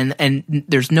 Right. And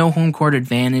there's no home court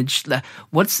advantage.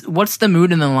 What's the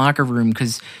mood in the locker room?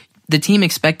 Because the team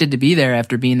expected to be there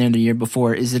after being there the year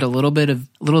before. Is it a little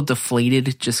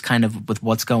deflated just kind of with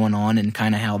what's going on and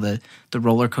kind of how the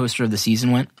roller coaster of the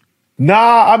season went?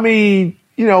 Nah, I mean,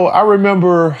 I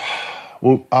remember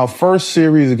our first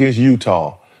series against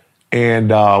Utah, and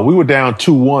we were down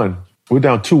 2-1. We were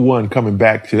down 2-1 coming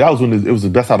back to, that was when it was the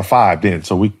best out of 5 then.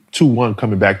 So we 2-1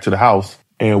 coming back to the house.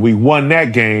 and we won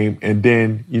that game. And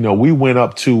then, you know, we went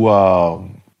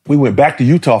back to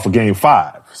Utah for game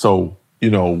 5. So, you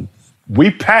know,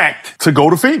 we packed to go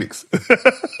to Phoenix.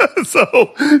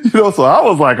 So I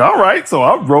was like, all right, so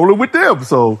I'm rolling with them.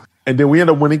 So, and then we end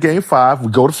up winning game 5.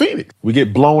 We go to Phoenix. We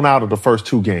get blown out of the first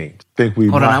 2 games.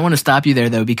 Hold on, I want to stop you there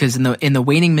though, because in the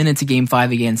waning minutes of game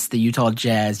 5 against the Utah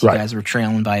Jazz, you guys were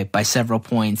trailing by several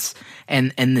points,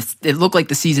 and it looked like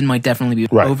the season might definitely be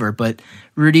over. But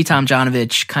Rudy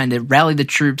Tomjanovich kind of rallied the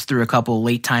troops through a couple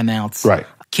late timeouts. Right.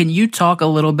 Can you talk a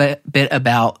little bit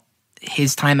about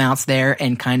his timeouts there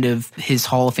and kind of his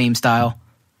Hall of Fame style?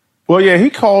 Well, yeah, he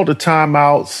called the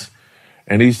timeouts,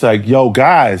 and he's like, "Yo,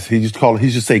 guys," he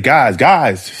just say,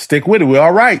 "Guys, stick with it. We're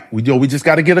all right. We just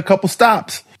got to get a couple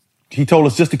stops." He told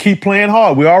us just to keep playing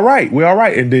hard. We're all right.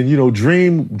 And then, you know,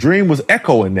 Dream was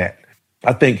echoing that.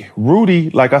 I think Rudy,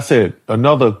 like I said,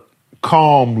 another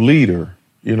calm leader,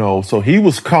 you know, so he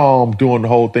was calm doing the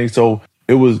whole thing. So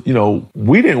it was, you know,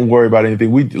 we didn't worry about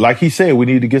anything. We, like he said, we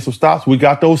needed to get some stops. We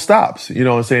got those stops, you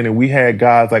know what I'm saying? And we had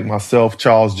guys like myself,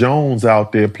 Charles Jones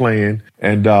out there playing,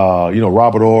 and, you know,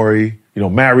 Robert Horry, you know,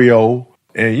 Mario.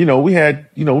 And, you know, we had,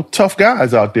 you know, tough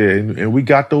guys out there, and we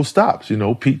got those stops, you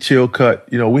know, Pete Chilcutt.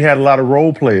 You know, we had a lot of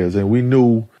role players, and we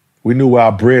knew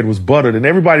our bread was buttered, and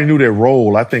everybody knew their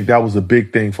role. I think that was a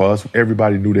big thing for us.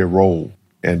 Everybody knew their role.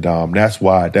 And that's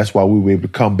why we were able to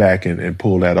come back and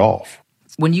pull that off.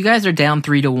 When you guys are down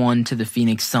 3-1 to the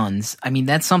Phoenix Suns, I mean,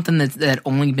 that's something that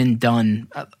only been done,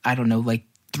 I don't know, like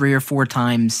 3 or 4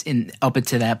 times up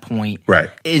to that point. Right.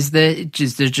 Is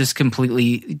just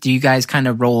completely, do you guys kind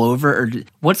of roll over, or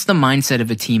what's the mindset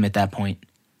of a team at that point?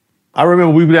 I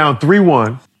remember we were down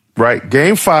 3-1, right?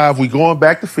 Game 5, we going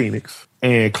back to Phoenix,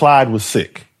 and Clyde was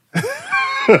sick.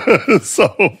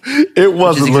 So it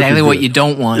wasn't exactly what you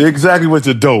don't want. Exactly what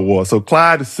you don't want. So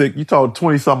Clyde is sick. You talk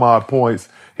 20 some odd points.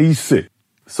 He's sick.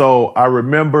 So I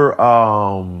remember,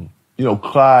 you know,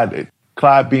 Clyde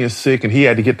being sick, and he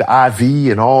had to get the IV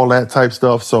and all that type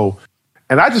stuff. So,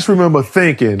 and I just remember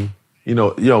thinking, you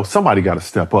know, somebody got to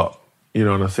step up. You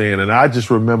know what I'm saying? And I just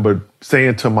remember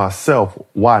saying to myself,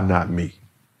 why not me?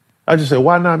 I just said,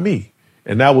 why not me?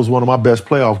 And that was one of my best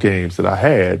playoff games that I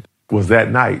had, was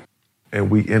that night. And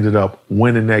we ended up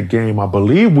winning that game. I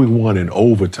believe we won in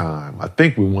overtime. I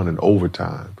think we won in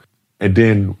overtime. And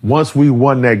then once we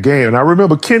won that game, and I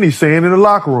remember Kenny saying in the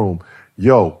locker room,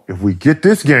 yo, if we get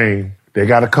this game, they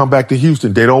got to come back to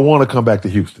Houston. They don't want to come back to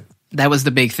Houston. That was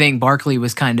the big thing. Barkley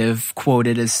was kind of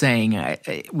quoted as saying,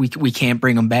 we can't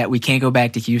bring them back. We can't go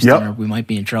back to Houston, or we might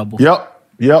be in trouble.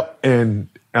 Yep. And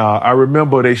I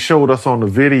remember they showed us on the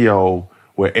video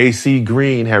where AC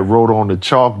Green had wrote on the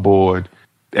chalkboard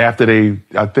after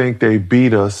I think they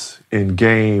beat us in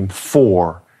game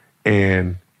 4,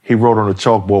 and he wrote on the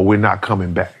chalkboard, we're not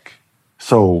coming back.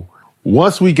 So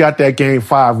once we got that game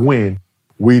 5 win,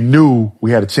 we knew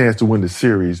we had a chance to win the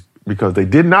series, because they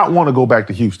did not want to go back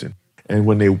to Houston. And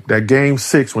when that game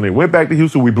 6, when they went back to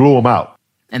Houston, we blew them out.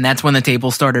 And that's when the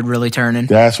table started really turning.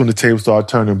 That's when the table started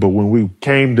turning. But when we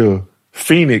came to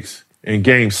Phoenix in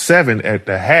game 7 at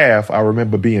the half, I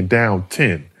remember being down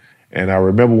 10. And I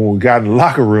remember when we got in the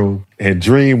locker room, and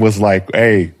Dream was like,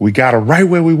 hey, we got them right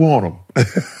where we want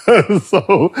them.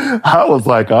 So I was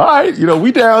like, all right, you know,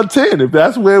 we down 10. If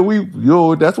that's where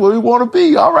that's where we want to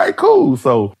be. All right, cool.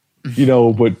 So, you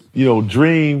know, but, you know,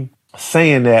 Dream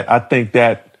saying that, I think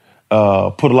that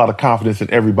put a lot of confidence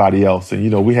in everybody else. And, you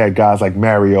know, we had guys like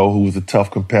Mario, who was a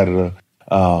tough competitor.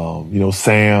 You know,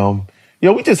 Sam, you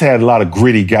know, we just had a lot of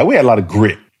gritty guys. We had a lot of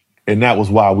grit. And that was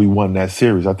why we won that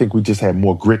series. I think we just had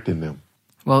more grit than them.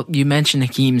 Well, you mentioned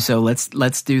Hakeem, so let's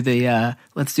do the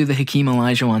Hakeem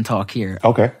Olajuwon talk here.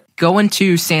 Okay. Going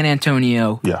to San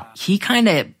Antonio, he kind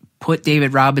of put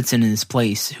David Robinson in his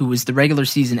place, who was the regular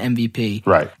season MVP.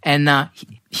 Right. And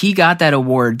he got that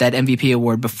award, that MVP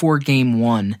award, before game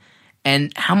 1.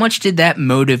 And how much did that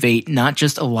motivate not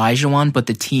just Olajuwon, but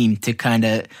the team to kind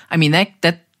of, I mean,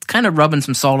 that kind of rubbing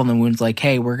some salt on the wounds, like,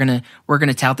 hey, we're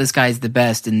gonna tout this guy as the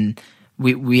best, and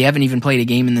we haven't even played a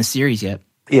game in this series yet.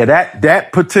 Yeah,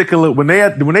 that particular, when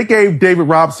they gave David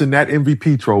Robinson that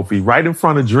MVP trophy right in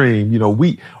front of Dream, you know,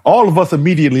 all of us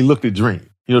immediately looked at Dream,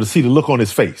 you know, to see the look on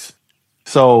his face.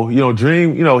 So, you know,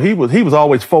 Dream, you know, he was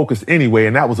always focused anyway,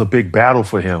 and that was a big battle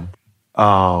for him.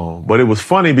 But it was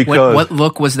funny because what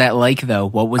look was that like though?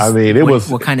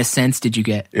 What kind of sense did you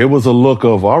get? It was a look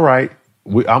of, all right,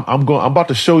 I'm about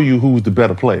to show you who's the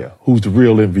better player, who's the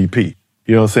real MVP.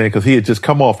 You know what I'm saying? Because he had just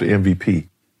come off the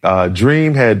MVP.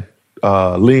 Dream had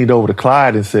leaned over to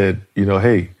Clyde and said, you know,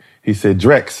 hey, he said,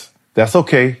 Drex, that's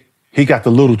okay. He got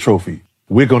the little trophy.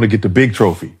 We're going to get the big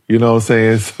trophy. You know what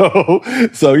I'm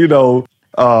saying? So, you know,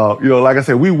 Like I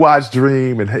said, we watched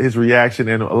Dream and his reaction,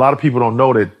 and a lot of people don't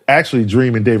know that actually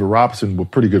Dream and David Robinson were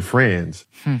pretty good friends.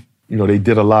 They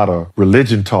did a lot of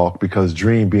religion talk because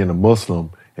Dream being a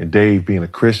Muslim and Dave being a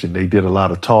Christian, they did a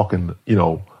lot of talking,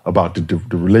 about the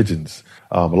religions.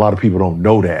 A lot of people don't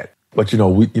know that. But,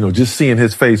 just seeing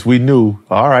his face, we knew,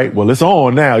 all right, well, it's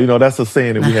on now. That's a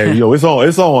saying that we had,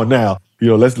 it's on now.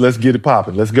 Let's get it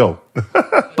popping. Let's go.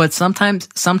 But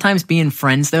sometimes being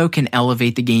friends though can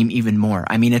elevate the game even more.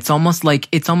 I mean, it's almost like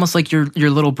your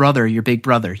little brother, your big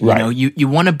brother. You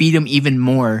want to beat him even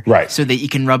more, right? So that you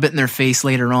can rub it in their face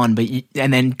later on,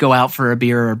 and then go out for a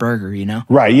beer or a burger.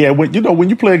 Right? Yeah. When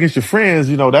you play against your friends,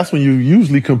 that's when you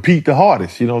usually compete the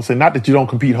hardest. So not that you don't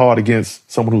compete hard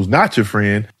against someone who's not your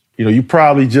friend. You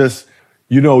probably just,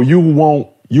 you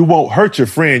won't hurt your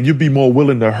friend. You'd be more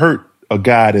willing to hurt a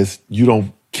guy that you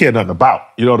don't care nothing about.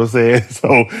 You know what I'm saying?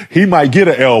 So he might get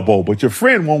an elbow, but your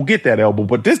friend won't get that elbow.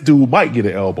 But this dude might get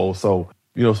an elbow. So,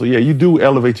 you do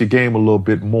elevate your game a little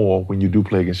bit more when you do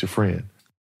play against your friend.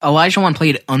 Olajuwon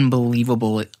played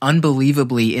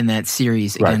unbelievably in that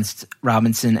series against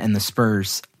Robinson and the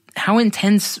Spurs. How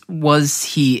intense was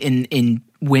he in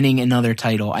winning another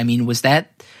title? I mean, was that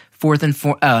fourth and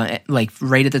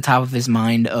right at the top of his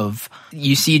mind of,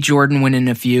 you see Jordan winning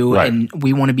a few and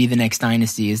we want to be the next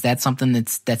dynasty? Is that something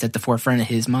that's at the forefront of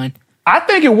his mind? I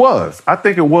think it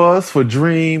was for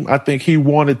Dream. I think he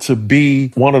wanted to be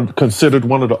considered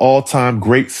one of the all-time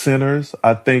great centers.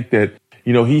 I think that,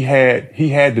 he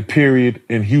had the period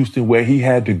in Houston where he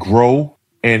had to grow,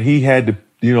 and he had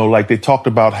to, like they talked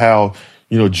about how,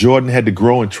 Jordan had to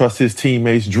grow and trust his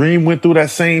teammates. Dream went through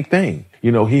that same thing.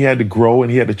 He had to grow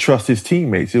and he had to trust his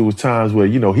teammates. It was times where,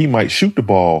 he might shoot the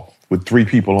ball with 3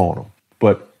 people on him,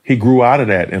 but he grew out of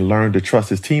that and learned to trust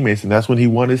his teammates. And that's when he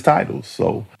won his titles.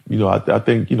 So, I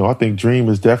think Dream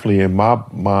is definitely in my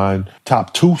mind,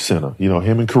 top 2 center.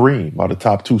 Him and Kareem are the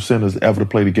top 2 centers ever to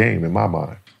play the game in my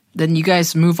mind. Then you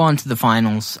guys move on to the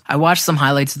finals. I watched some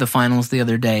highlights of the finals the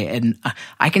other day, and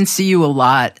I can see you a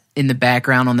lot in the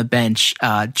background on the bench,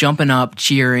 jumping up,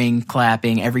 cheering,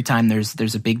 clapping every time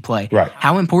there's a big play. Right.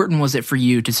 How important was it for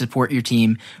you to support your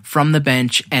team from the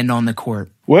bench and on the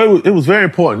court? Well, it was very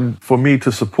important for me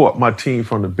to support my team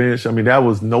from the bench. I mean, that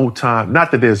was no time,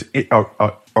 not that there's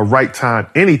a right time,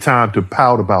 any time to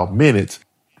pout about minutes,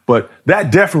 but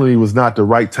that definitely was not the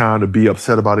right time to be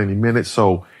upset about any minutes.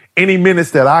 So any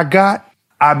minutes that I got,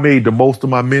 I made the most of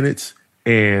my minutes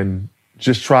and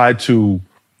just tried to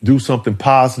do something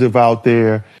positive out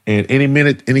there. And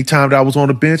any time that I was on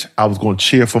the bench, I was going to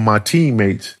cheer for my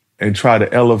teammates and try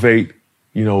to elevate,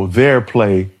 their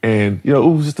play. And, it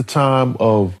was just a time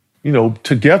of,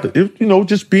 together,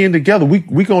 just being together.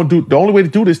 We going to do, the only way to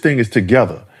do this thing is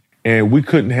together. And we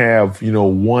couldn't have,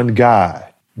 one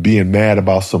guy being mad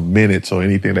about some minutes or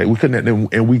anything. We couldn't,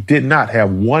 and we did not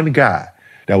have one guy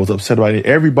that was upset about it.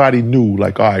 Everybody knew,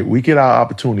 like, all right, we get our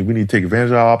opportunity. We need to take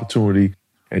advantage of our opportunity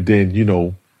and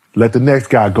then, let the next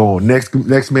guy go on,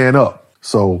 next man up.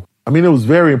 So, I mean, it was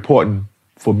very important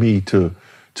for me to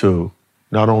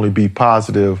not only be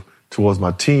positive towards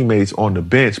my teammates on the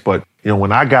bench, but,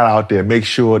 when I got out there, make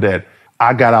sure that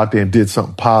I got out there and did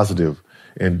something positive.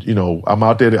 And, I'm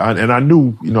out there and I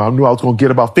knew I was going to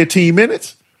get about 15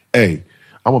 minutes. Hey,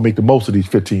 I'm going to make the most of these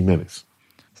 15 minutes.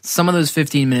 Some of those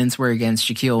 15 minutes were against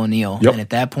Shaquille O'Neal. Yep. And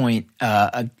at that point,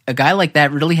 a guy like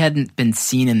that really hadn't been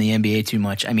seen in the NBA too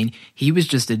much. I mean, he was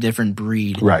just a different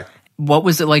breed. Right. What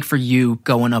was it like for you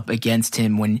going up against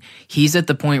him when he's at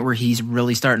the point where he's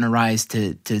really starting to rise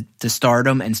to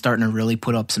stardom and starting to really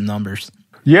put up some numbers?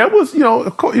 Yeah, it was,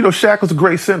 of course, Shaq was a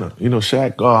great center.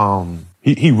 Shaq,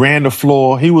 he ran the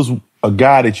floor. He was a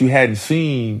guy that you hadn't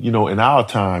seen, in our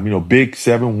time, big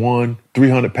 7'1",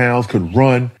 300 pounds, could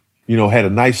run. Had a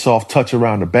nice soft touch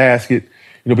around the basket,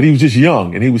 but he was just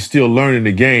young and he was still learning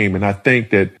the game. And I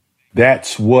think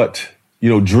that's what,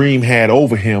 Dream had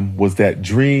over him, was that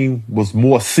Dream was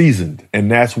more seasoned. And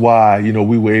that's why,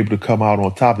 we were able to come out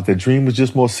on top. Is that Dream was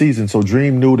just more seasoned. So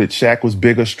Dream knew that Shaq was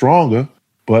bigger, stronger,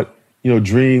 but,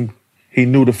 Dream, he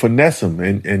knew to finesse him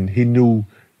and he knew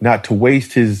not to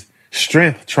waste his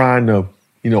strength trying to,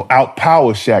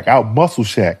 outpower Shaq, outmuscle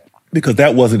Shaq, because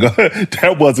that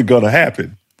wasn't going to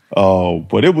happen.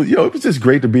 But it was, it was just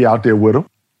great to be out there with him.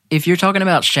 If you're talking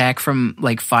about Shaq from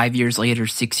like 5 years later,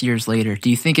 6 years later, do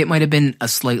you think it might have been a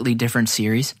slightly different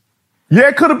series? Yeah,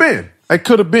 it could have been. It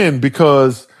could have been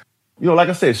because, like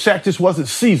I said, Shaq just wasn't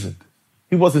seasoned.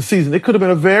 He wasn't seasoned. It could have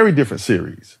been a very different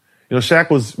series. Shaq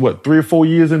was, 3 or 4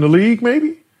 years in the league,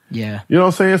 maybe? Yeah. You know what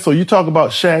I'm saying? So you talk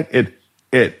about Shaq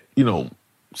at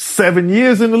 7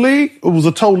 years in the league, it was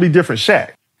a totally different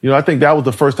Shaq. I think that was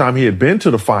the first time he had been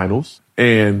to the finals.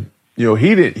 And,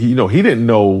 he didn't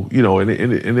know,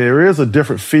 and there is a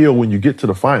different feel when you get to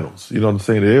the finals. You know what I'm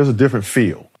saying? There is a different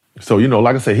feel. So,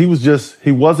 like I said,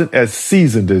 he wasn't as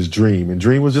seasoned as Dream, and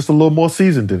Dream was just a little more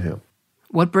seasoned than him.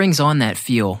 What brings on that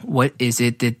feel? What is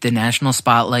it, that the national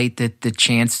spotlight, that the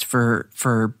chance for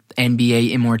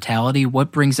NBA immortality?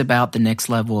 What brings about the next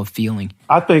level of feeling?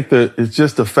 I think that it's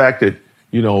just the fact that,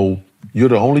 you're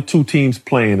the only two teams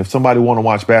playing. If somebody want to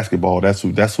watch basketball, that's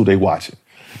who they watching.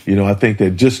 I think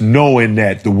that just knowing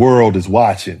that the world is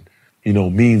watching,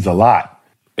 means a lot.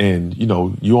 And,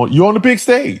 you're on the big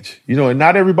stage, and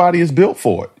not everybody is built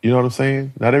for it. You know what I'm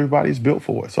saying? Not everybody is built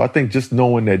for it. So I think just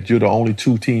knowing that you're the only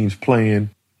two teams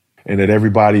playing and that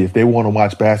everybody, if they want to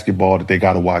watch basketball, that they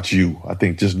got to watch you. I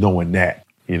think just knowing that,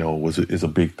 is a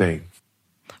big thing.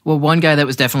 Well, one guy that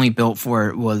was definitely built for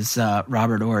it was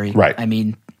Robert Horry. Right. I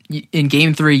mean, in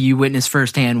Game 3, you witnessed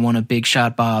firsthand one of Big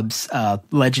Shot Bob's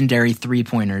legendary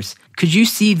three-pointers. Could you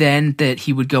see then that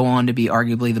he would go on to be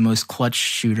arguably the most clutch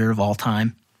shooter of all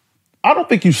time? I don't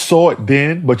think you saw it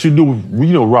then, but you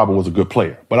knew Robert was a good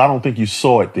player. But I don't think you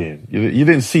saw it then. You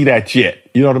didn't see that yet.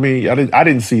 You know what I mean? I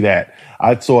didn't see that.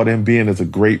 I saw him being as a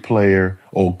great player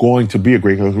or going to be a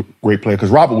great player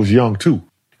because Robert was young too.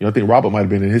 I think Robert might have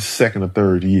been in his second or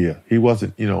third year. He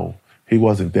wasn't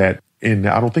that in.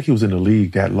 I don't think he was in the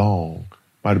league that long.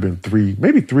 Might have been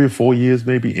maybe 3 or 4 years,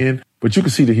 maybe in. But you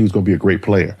could see that he was going to be a great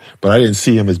player. But I didn't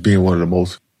see him as being one of the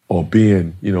most, or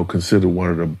being, considered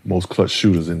one of the most clutch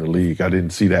shooters in the league. I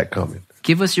didn't see that coming.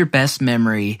 Give us your best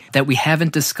memory that we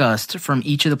haven't discussed from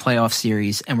each of the playoff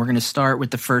series, and we're going to start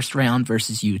with the first round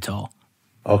versus Utah.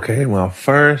 Okay, my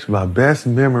best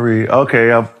memory. Okay,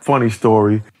 a funny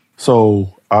story.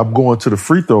 So I'm going to the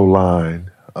free throw line,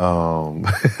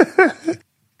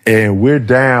 and we're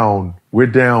down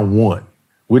one.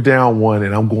 We're down one,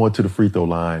 and I'm going to the free throw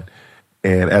line.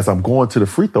 And as I'm going to the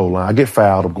free throw line, I get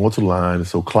fouled. I'm going to the line. And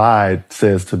so Clyde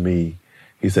says to me,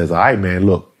 he says, "All right, man,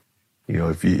 look,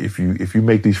 if you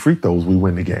make these free throws, we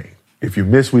win the game. If you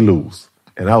miss, we lose."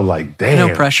 And I was like, damn.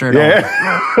 No pressure at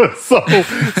all.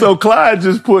 So Clyde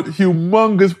just put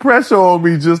humongous pressure on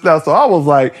me just now. So I was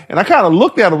like, and I kind of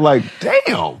looked at him like,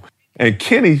 damn. And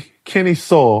Kenny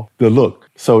saw the look.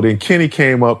 So then Kenny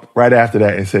came up right after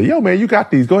that and said, "Yo, man, you got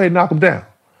these. Go ahead and knock them down."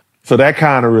 So that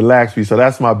kind of relaxed me. So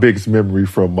that's my biggest memory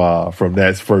from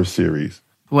that first series.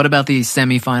 What about the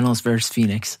semifinals versus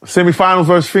Phoenix? Semifinals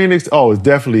versus Phoenix? Oh, it's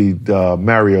definitely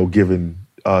Mario giving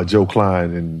Joe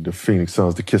Klein and the Phoenix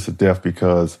Suns the kiss of death,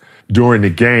 because during the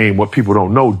game, what people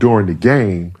don't know, during the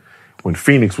game, when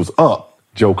Phoenix was up,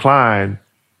 Joe Klein,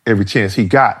 every chance he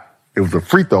got, it was a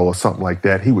free throw or something like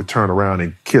that, he would turn around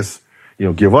and kiss,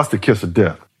 give us the kiss of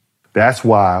death. That's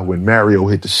why when Mario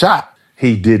hit the shot,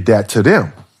 he did that to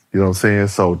them. You know what I'm saying?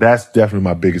 So that's definitely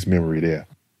my biggest memory there.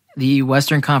 The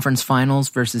Western Conference Finals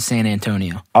versus San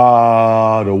Antonio.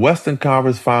 The Western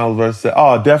Conference Finals versus,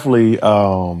 definitely,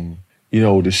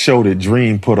 the show that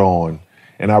Dream put on.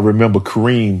 And I remember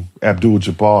Kareem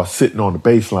Abdul-Jabbar sitting on the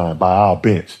baseline by our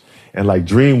bench. And like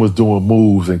Dream was doing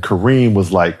moves and Kareem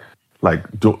was like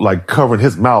covering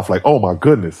his mouth like, oh my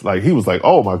goodness. Like he was like,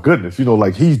 oh my goodness.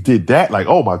 Like he did that. Like,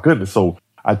 oh my goodness. So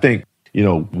I think,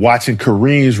 watching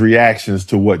Kareem's reactions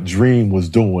to what Dream was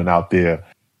doing out there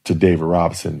to David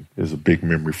Robinson is a big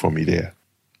memory for me there.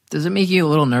 Does it make you a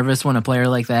little nervous when a player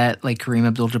like that, like Kareem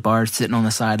Abdul-Jabbar, is sitting on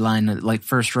the sideline, like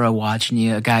first row watching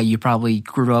you, a guy you probably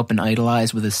grew up and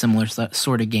idolized with a similar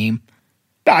sort of game?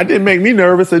 It didn't make me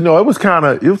nervous. No, it was kind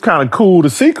of cool to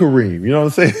see Kareem. You know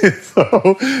what I'm saying?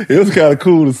 So it was kind of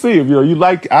cool to see him.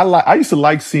 I used to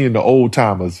like seeing the old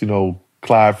timers.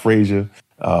 Clyde Frazier,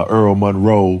 Earl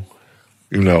Monroe.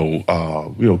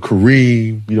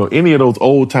 Kareem, any of those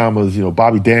old timers,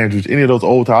 Bobby Dandridge, any of those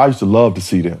old timers, I used to love to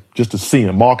see them, just to see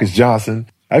them. Marcus Johnson,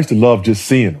 I used to love just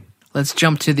seeing them. Let's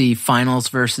jump to the finals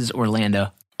versus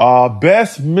Orlando. My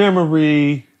best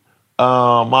memory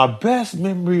of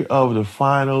the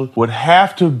finals would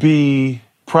have to be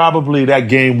probably that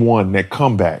game one, that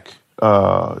comeback.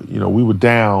 We were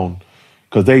down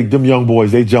because them young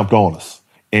boys, they jumped on us.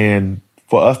 And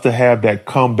for us to have that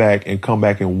comeback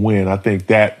and win, I think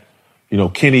that,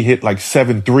 Kenny hit like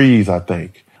 7 threes, I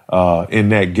think, in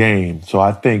that game. So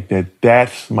I think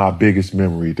that's my biggest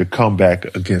memory, the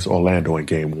comeback against Orlando in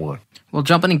game one. Well,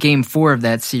 jumping to game 4 of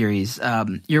that series,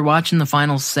 you're watching the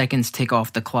final seconds tick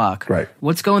off the clock. Right.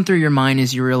 What's going through your mind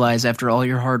as you realize after all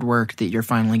your hard work that you're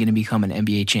finally going to become an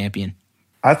NBA champion?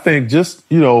 I think just,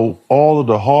 all of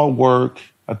the hard work,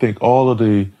 I think all of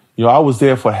the, I was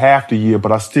there for half the year,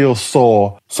 but I still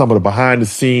saw some of the behind the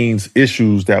scenes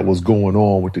issues that was going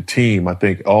on with the team. I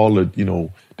think all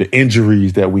the, the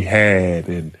injuries that we had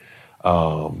and,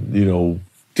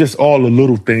 just all the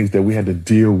little things that we had to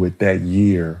deal with that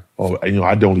year. Or,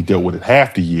 I'd only dealt with it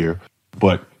half the year,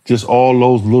 but just all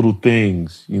those little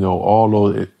things, all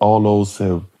those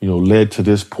have, led to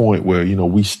this point where,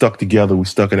 we stuck together, we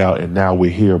stuck it out, and now we're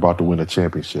here about to win a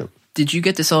championship. Did you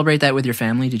get to celebrate that with your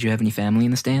family? Did you have any family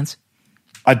in the stands?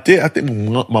 I did. I think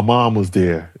my mom was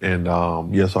there, and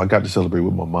so I got to celebrate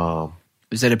with my mom.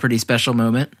 Was that a pretty special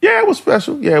moment? Yeah, it was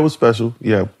special.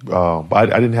 Yeah, but I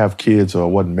didn't have kids, or I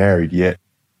wasn't married yet.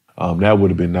 That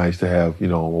would have been nice to have,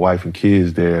 my wife and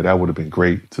kids there. That would have been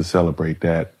great to celebrate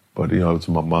that. But, it was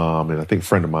my mom, and I think a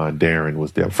friend of mine, Darren,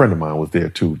 was there. A friend of mine was there,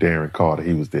 too, Darren Carter.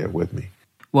 He was there with me.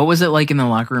 What was it like in the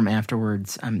locker room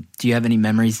afterwards? Do you have any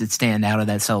memories that stand out of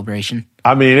that celebration?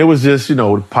 I mean, it was just,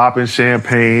 popping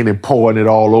champagne and pouring it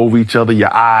all over each other,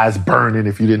 your eyes burning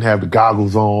if you didn't have the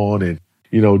goggles on. And,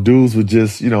 dudes were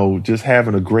just, just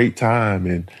having a great time.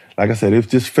 And like I said, it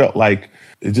felt a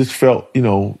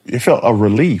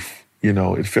relief.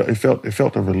 It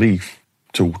felt a relief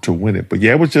to win it. But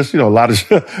yeah, it was just, a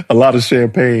lot of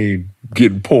champagne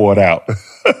getting poured out.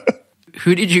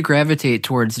 Who did you gravitate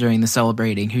towards during the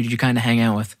celebrating? Who did you kind of hang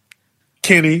out with?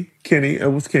 Kenny.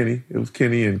 It was Kenny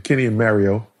and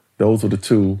Mario. Those were the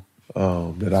two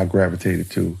that I gravitated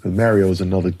to. Because Mario is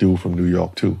another dude from New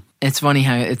York too. It's funny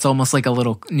how it's almost like a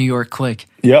little New York clique.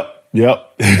 Yep.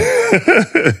 Yep,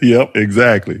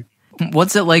 exactly.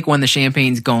 What's it like when the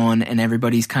champagne's gone and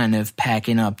everybody's kind of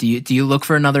packing up? Do you look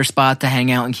for another spot to hang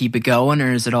out and keep it going?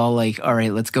 Or is it all like, all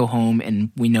right, let's go home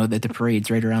and we know that the parade's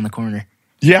right around the corner?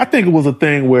 Yeah, I think it was a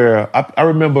thing where I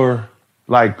remember,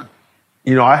 like,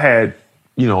 I had,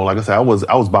 like I said, I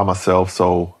was by myself.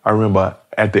 So I remember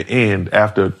at the end,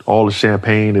 after all the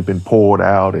champagne had been poured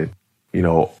out and,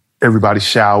 everybody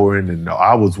showering, and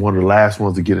I was one of the last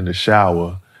ones to get in the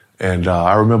shower. And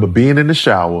I remember being in the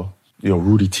shower,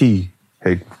 Rudy T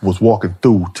was walking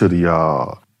through to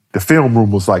the film room.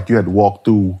 Was like you had to walk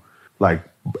through, and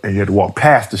you had to walk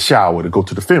past the shower to go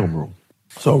to the film room.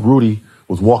 So Rudy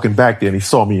was walking back there and he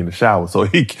saw me in the shower. So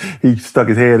he stuck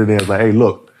his head in there and was like, hey,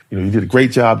 look, you did a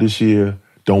great job this year.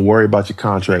 Don't worry about your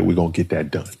contract. We're going to get that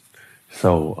done.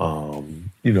 So,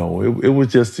 it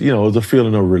was just, it was a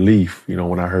feeling of relief.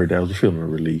 When I heard that, it was a feeling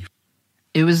of relief.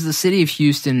 It was the city of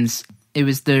Houston's, it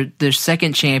was their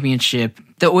second championship.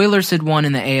 The Oilers had won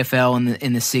in the AFL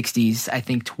in the 60s, I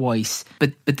think twice.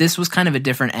 But this was kind of a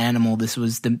different animal. This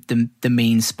was the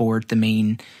main sport, the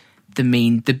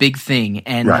big thing.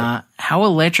 And right. How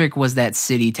electric was that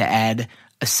city to add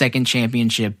a second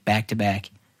championship back to back?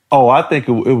 Oh, I think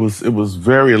it was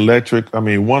very electric. I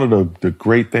mean, one of the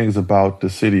great things about the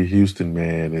city of Houston,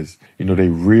 man, is, they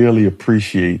really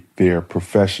appreciate their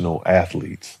professional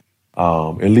athletes.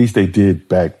 At least they did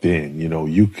back then.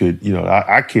 You could,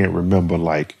 I can't remember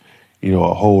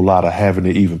a whole lot of having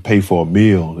to even pay for a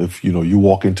meal. If, you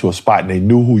walk into a spot and they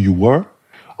knew who you were,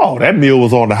 oh, that meal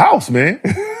was on the house, man.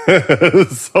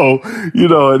 So,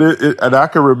 and I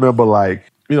can remember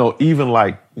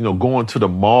even going to the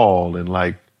mall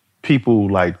and people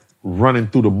running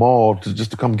through the mall just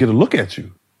to come get a look at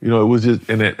you. It was just,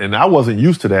 and I wasn't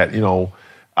used to that.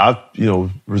 I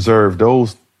reserved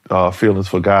those feelings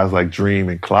for guys like Dream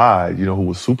and Clyde, who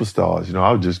were superstars.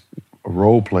 I was just a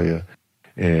role player.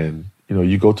 And,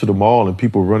 you go to the mall and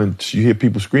people running, you hear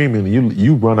people screaming and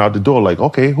you run out the door like,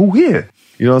 okay, who here?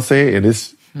 You know what I'm saying? And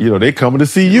it's, they coming to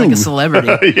see you. Like a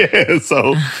celebrity. Yeah.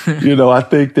 So, I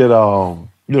think that,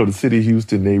 the city of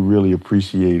Houston, they really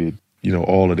appreciated,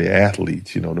 all of their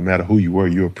athletes. No matter who you were,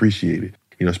 you appreciated,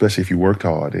 especially if you worked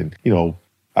hard. And,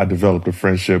 I developed a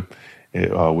friendship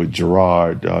with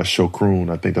Gerard Chocroon.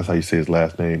 I think that's how you say his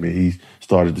last name. And he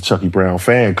started the Chucky Brown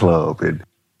fan club. And,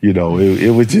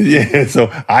 it was just, yeah.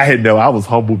 So I was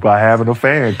humbled by having a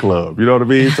fan club. You know what I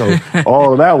mean? So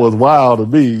all of that was wild to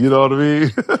me. You know what I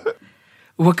mean?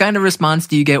 What kind of response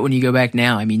do you get when you go back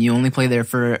now? I mean, you only play there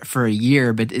for a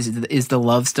year, but is the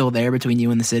love still there between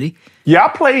you and the city? Yeah, I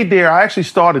played there. I actually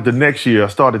started the next year. I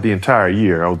started the entire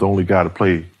year. I was the only guy to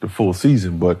play the full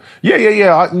season. But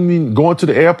yeah. I mean, going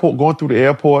through the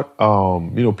airport,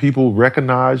 people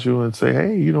recognize you and say,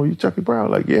 hey, you Chucky Brown.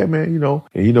 Like, yeah, man,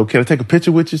 and can I take a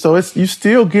picture with you? So you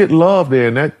still get love there.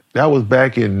 And that was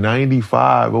back in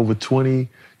 95, over 20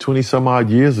 some odd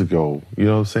years ago. You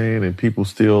know what I'm saying? And people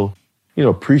still,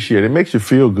 appreciate it. It makes you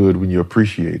feel good when you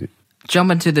appreciate it.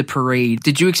 Jump into the parade.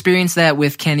 Did you experience that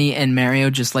with Kenny and Mario,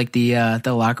 just like the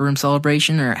locker room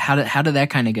celebration, or how did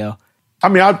that kind of go? I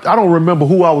mean, I don't remember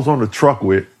who I was on the truck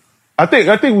with. I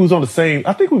think we was on the same.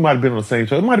 I think we might have been on the same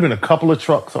truck. It might have been a couple of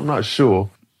trucks. I'm not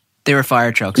sure. They were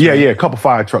fire trucks. Yeah, right? yeah, a couple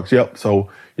fire trucks. Yep. So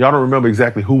y'all don't remember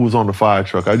exactly who was on the fire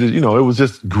truck. I just, it was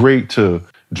just great to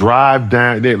drive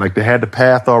down there, like they had the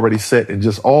path already set and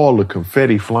just all the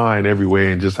confetti flying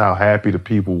everywhere and just how happy the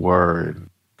people were.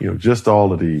 And, just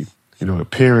all of the,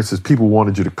 appearances. People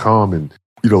wanted you to come and,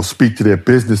 speak to their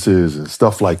businesses and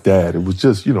stuff like that. It was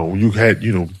just, you had,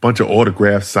 a bunch of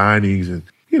autograph signings and,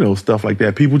 stuff like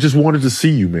that. People just wanted to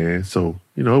see you, man. So,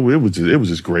 it was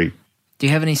just great. Do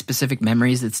you have any specific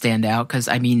memories that stand out? Because,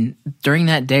 during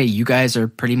that day, you guys are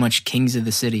pretty much kings of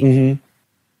the city. Mm-hmm.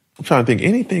 I'm trying to think.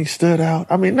 Anything stood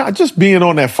out? Not just being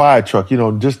on that fire truck,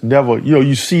 just never,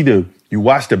 you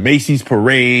watch the Macy's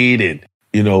parade and,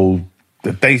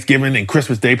 the Thanksgiving and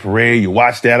Christmas Day parade. You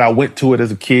watch that. I went to it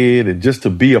as a kid, and just to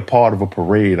be a part of a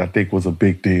parade, I think was a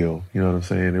big deal. You know what I'm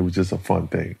saying? It was just a fun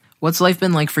thing. What's life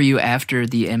been like for you after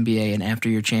the NBA and after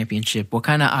your championship? What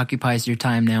kind of occupies your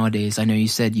time nowadays? I know you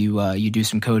said you do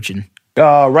some coaching.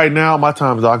 Right now, my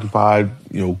time is occupied,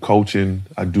 coaching.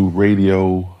 I do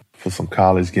radio for some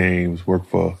college games, work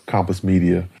for Compass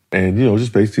Media, and,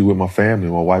 just basically with my family,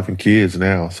 my wife and kids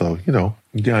now. So, you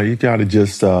gotta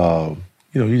just,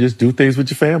 you just do things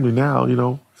with your family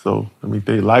now, So,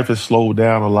 life has slowed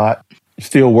down a lot. You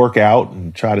still work out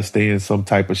and try to stay in some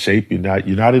type of shape. You're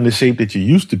not in the shape that you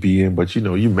used to be in, but,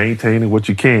 you're maintaining what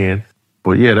you can.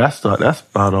 But, yeah, that's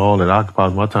about all that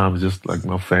occupies my time is just like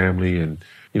my family and,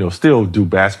 still do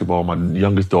basketball. My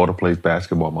youngest daughter plays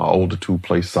basketball. My older two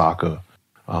play soccer.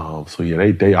 So,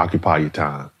 yeah, they occupy your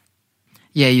time.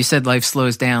 Yeah, you said life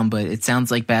slows down, but it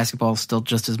sounds like basketball is still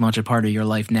just as much a part of your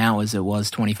life now as it was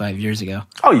 25 years ago.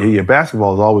 Oh, yeah.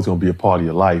 Basketball is always going to be a part of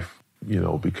your life,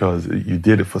 because you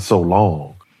did it for so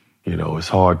long. It's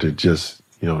hard to just,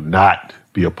 not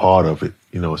be a part of it,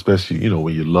 especially,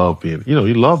 when you love being,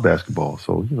 you love basketball.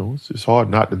 So, it's hard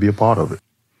not to be a part of it.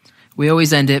 We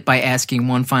always end it by asking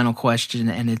one final question,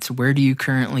 and it's, where do you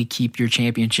currently keep your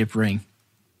championship ring?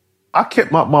 I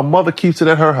kept my mother keeps it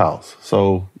at her house.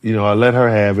 So, I let her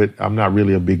have it. I'm not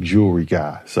really a big jewelry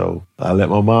guy. So I let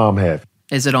my mom have it.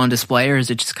 Is it on display or is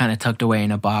it just kind of tucked away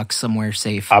in a box somewhere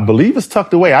safe? I believe it's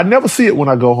tucked away. I never see it when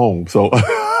I go home. So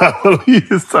I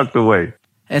believe it's tucked away.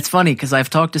 It's funny because I've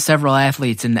talked to several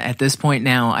athletes, and at this point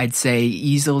now, I'd say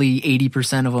easily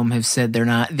 80% of them have said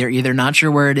they're either not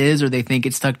sure where it is or they think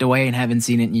it's tucked away and haven't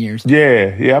seen it in years.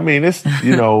 Yeah. It's,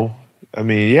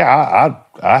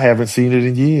 I haven't seen it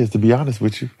in years, to be honest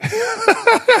with you.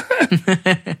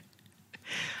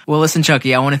 Well, listen,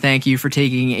 Chucky, I want to thank you for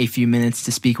taking a few minutes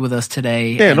to speak with us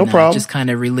today. Yeah, no problem. Just kind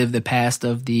of relive the past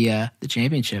of the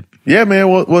championship. Yeah, man.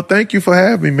 Well, thank you for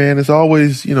having me, man. It's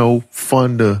always,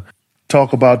 fun to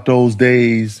talk about those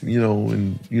days,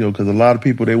 and, because a lot of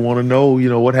people, they want to know,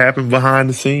 what happened behind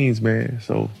the scenes, man.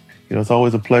 So, it's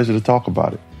always a pleasure to talk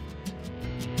about it.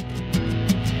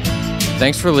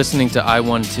 Thanks for listening to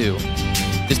I-1-2.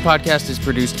 This podcast is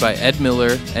produced by Ed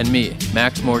Miller and me,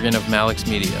 Max Morgan of Malix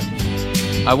Media.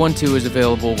 I-1-2 is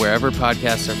available wherever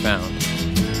podcasts are found.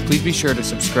 Please be sure to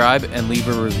subscribe and leave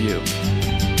a review.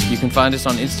 You can find us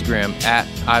on Instagram at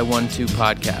I-1-2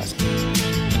 Podcast.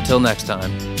 Until next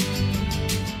time.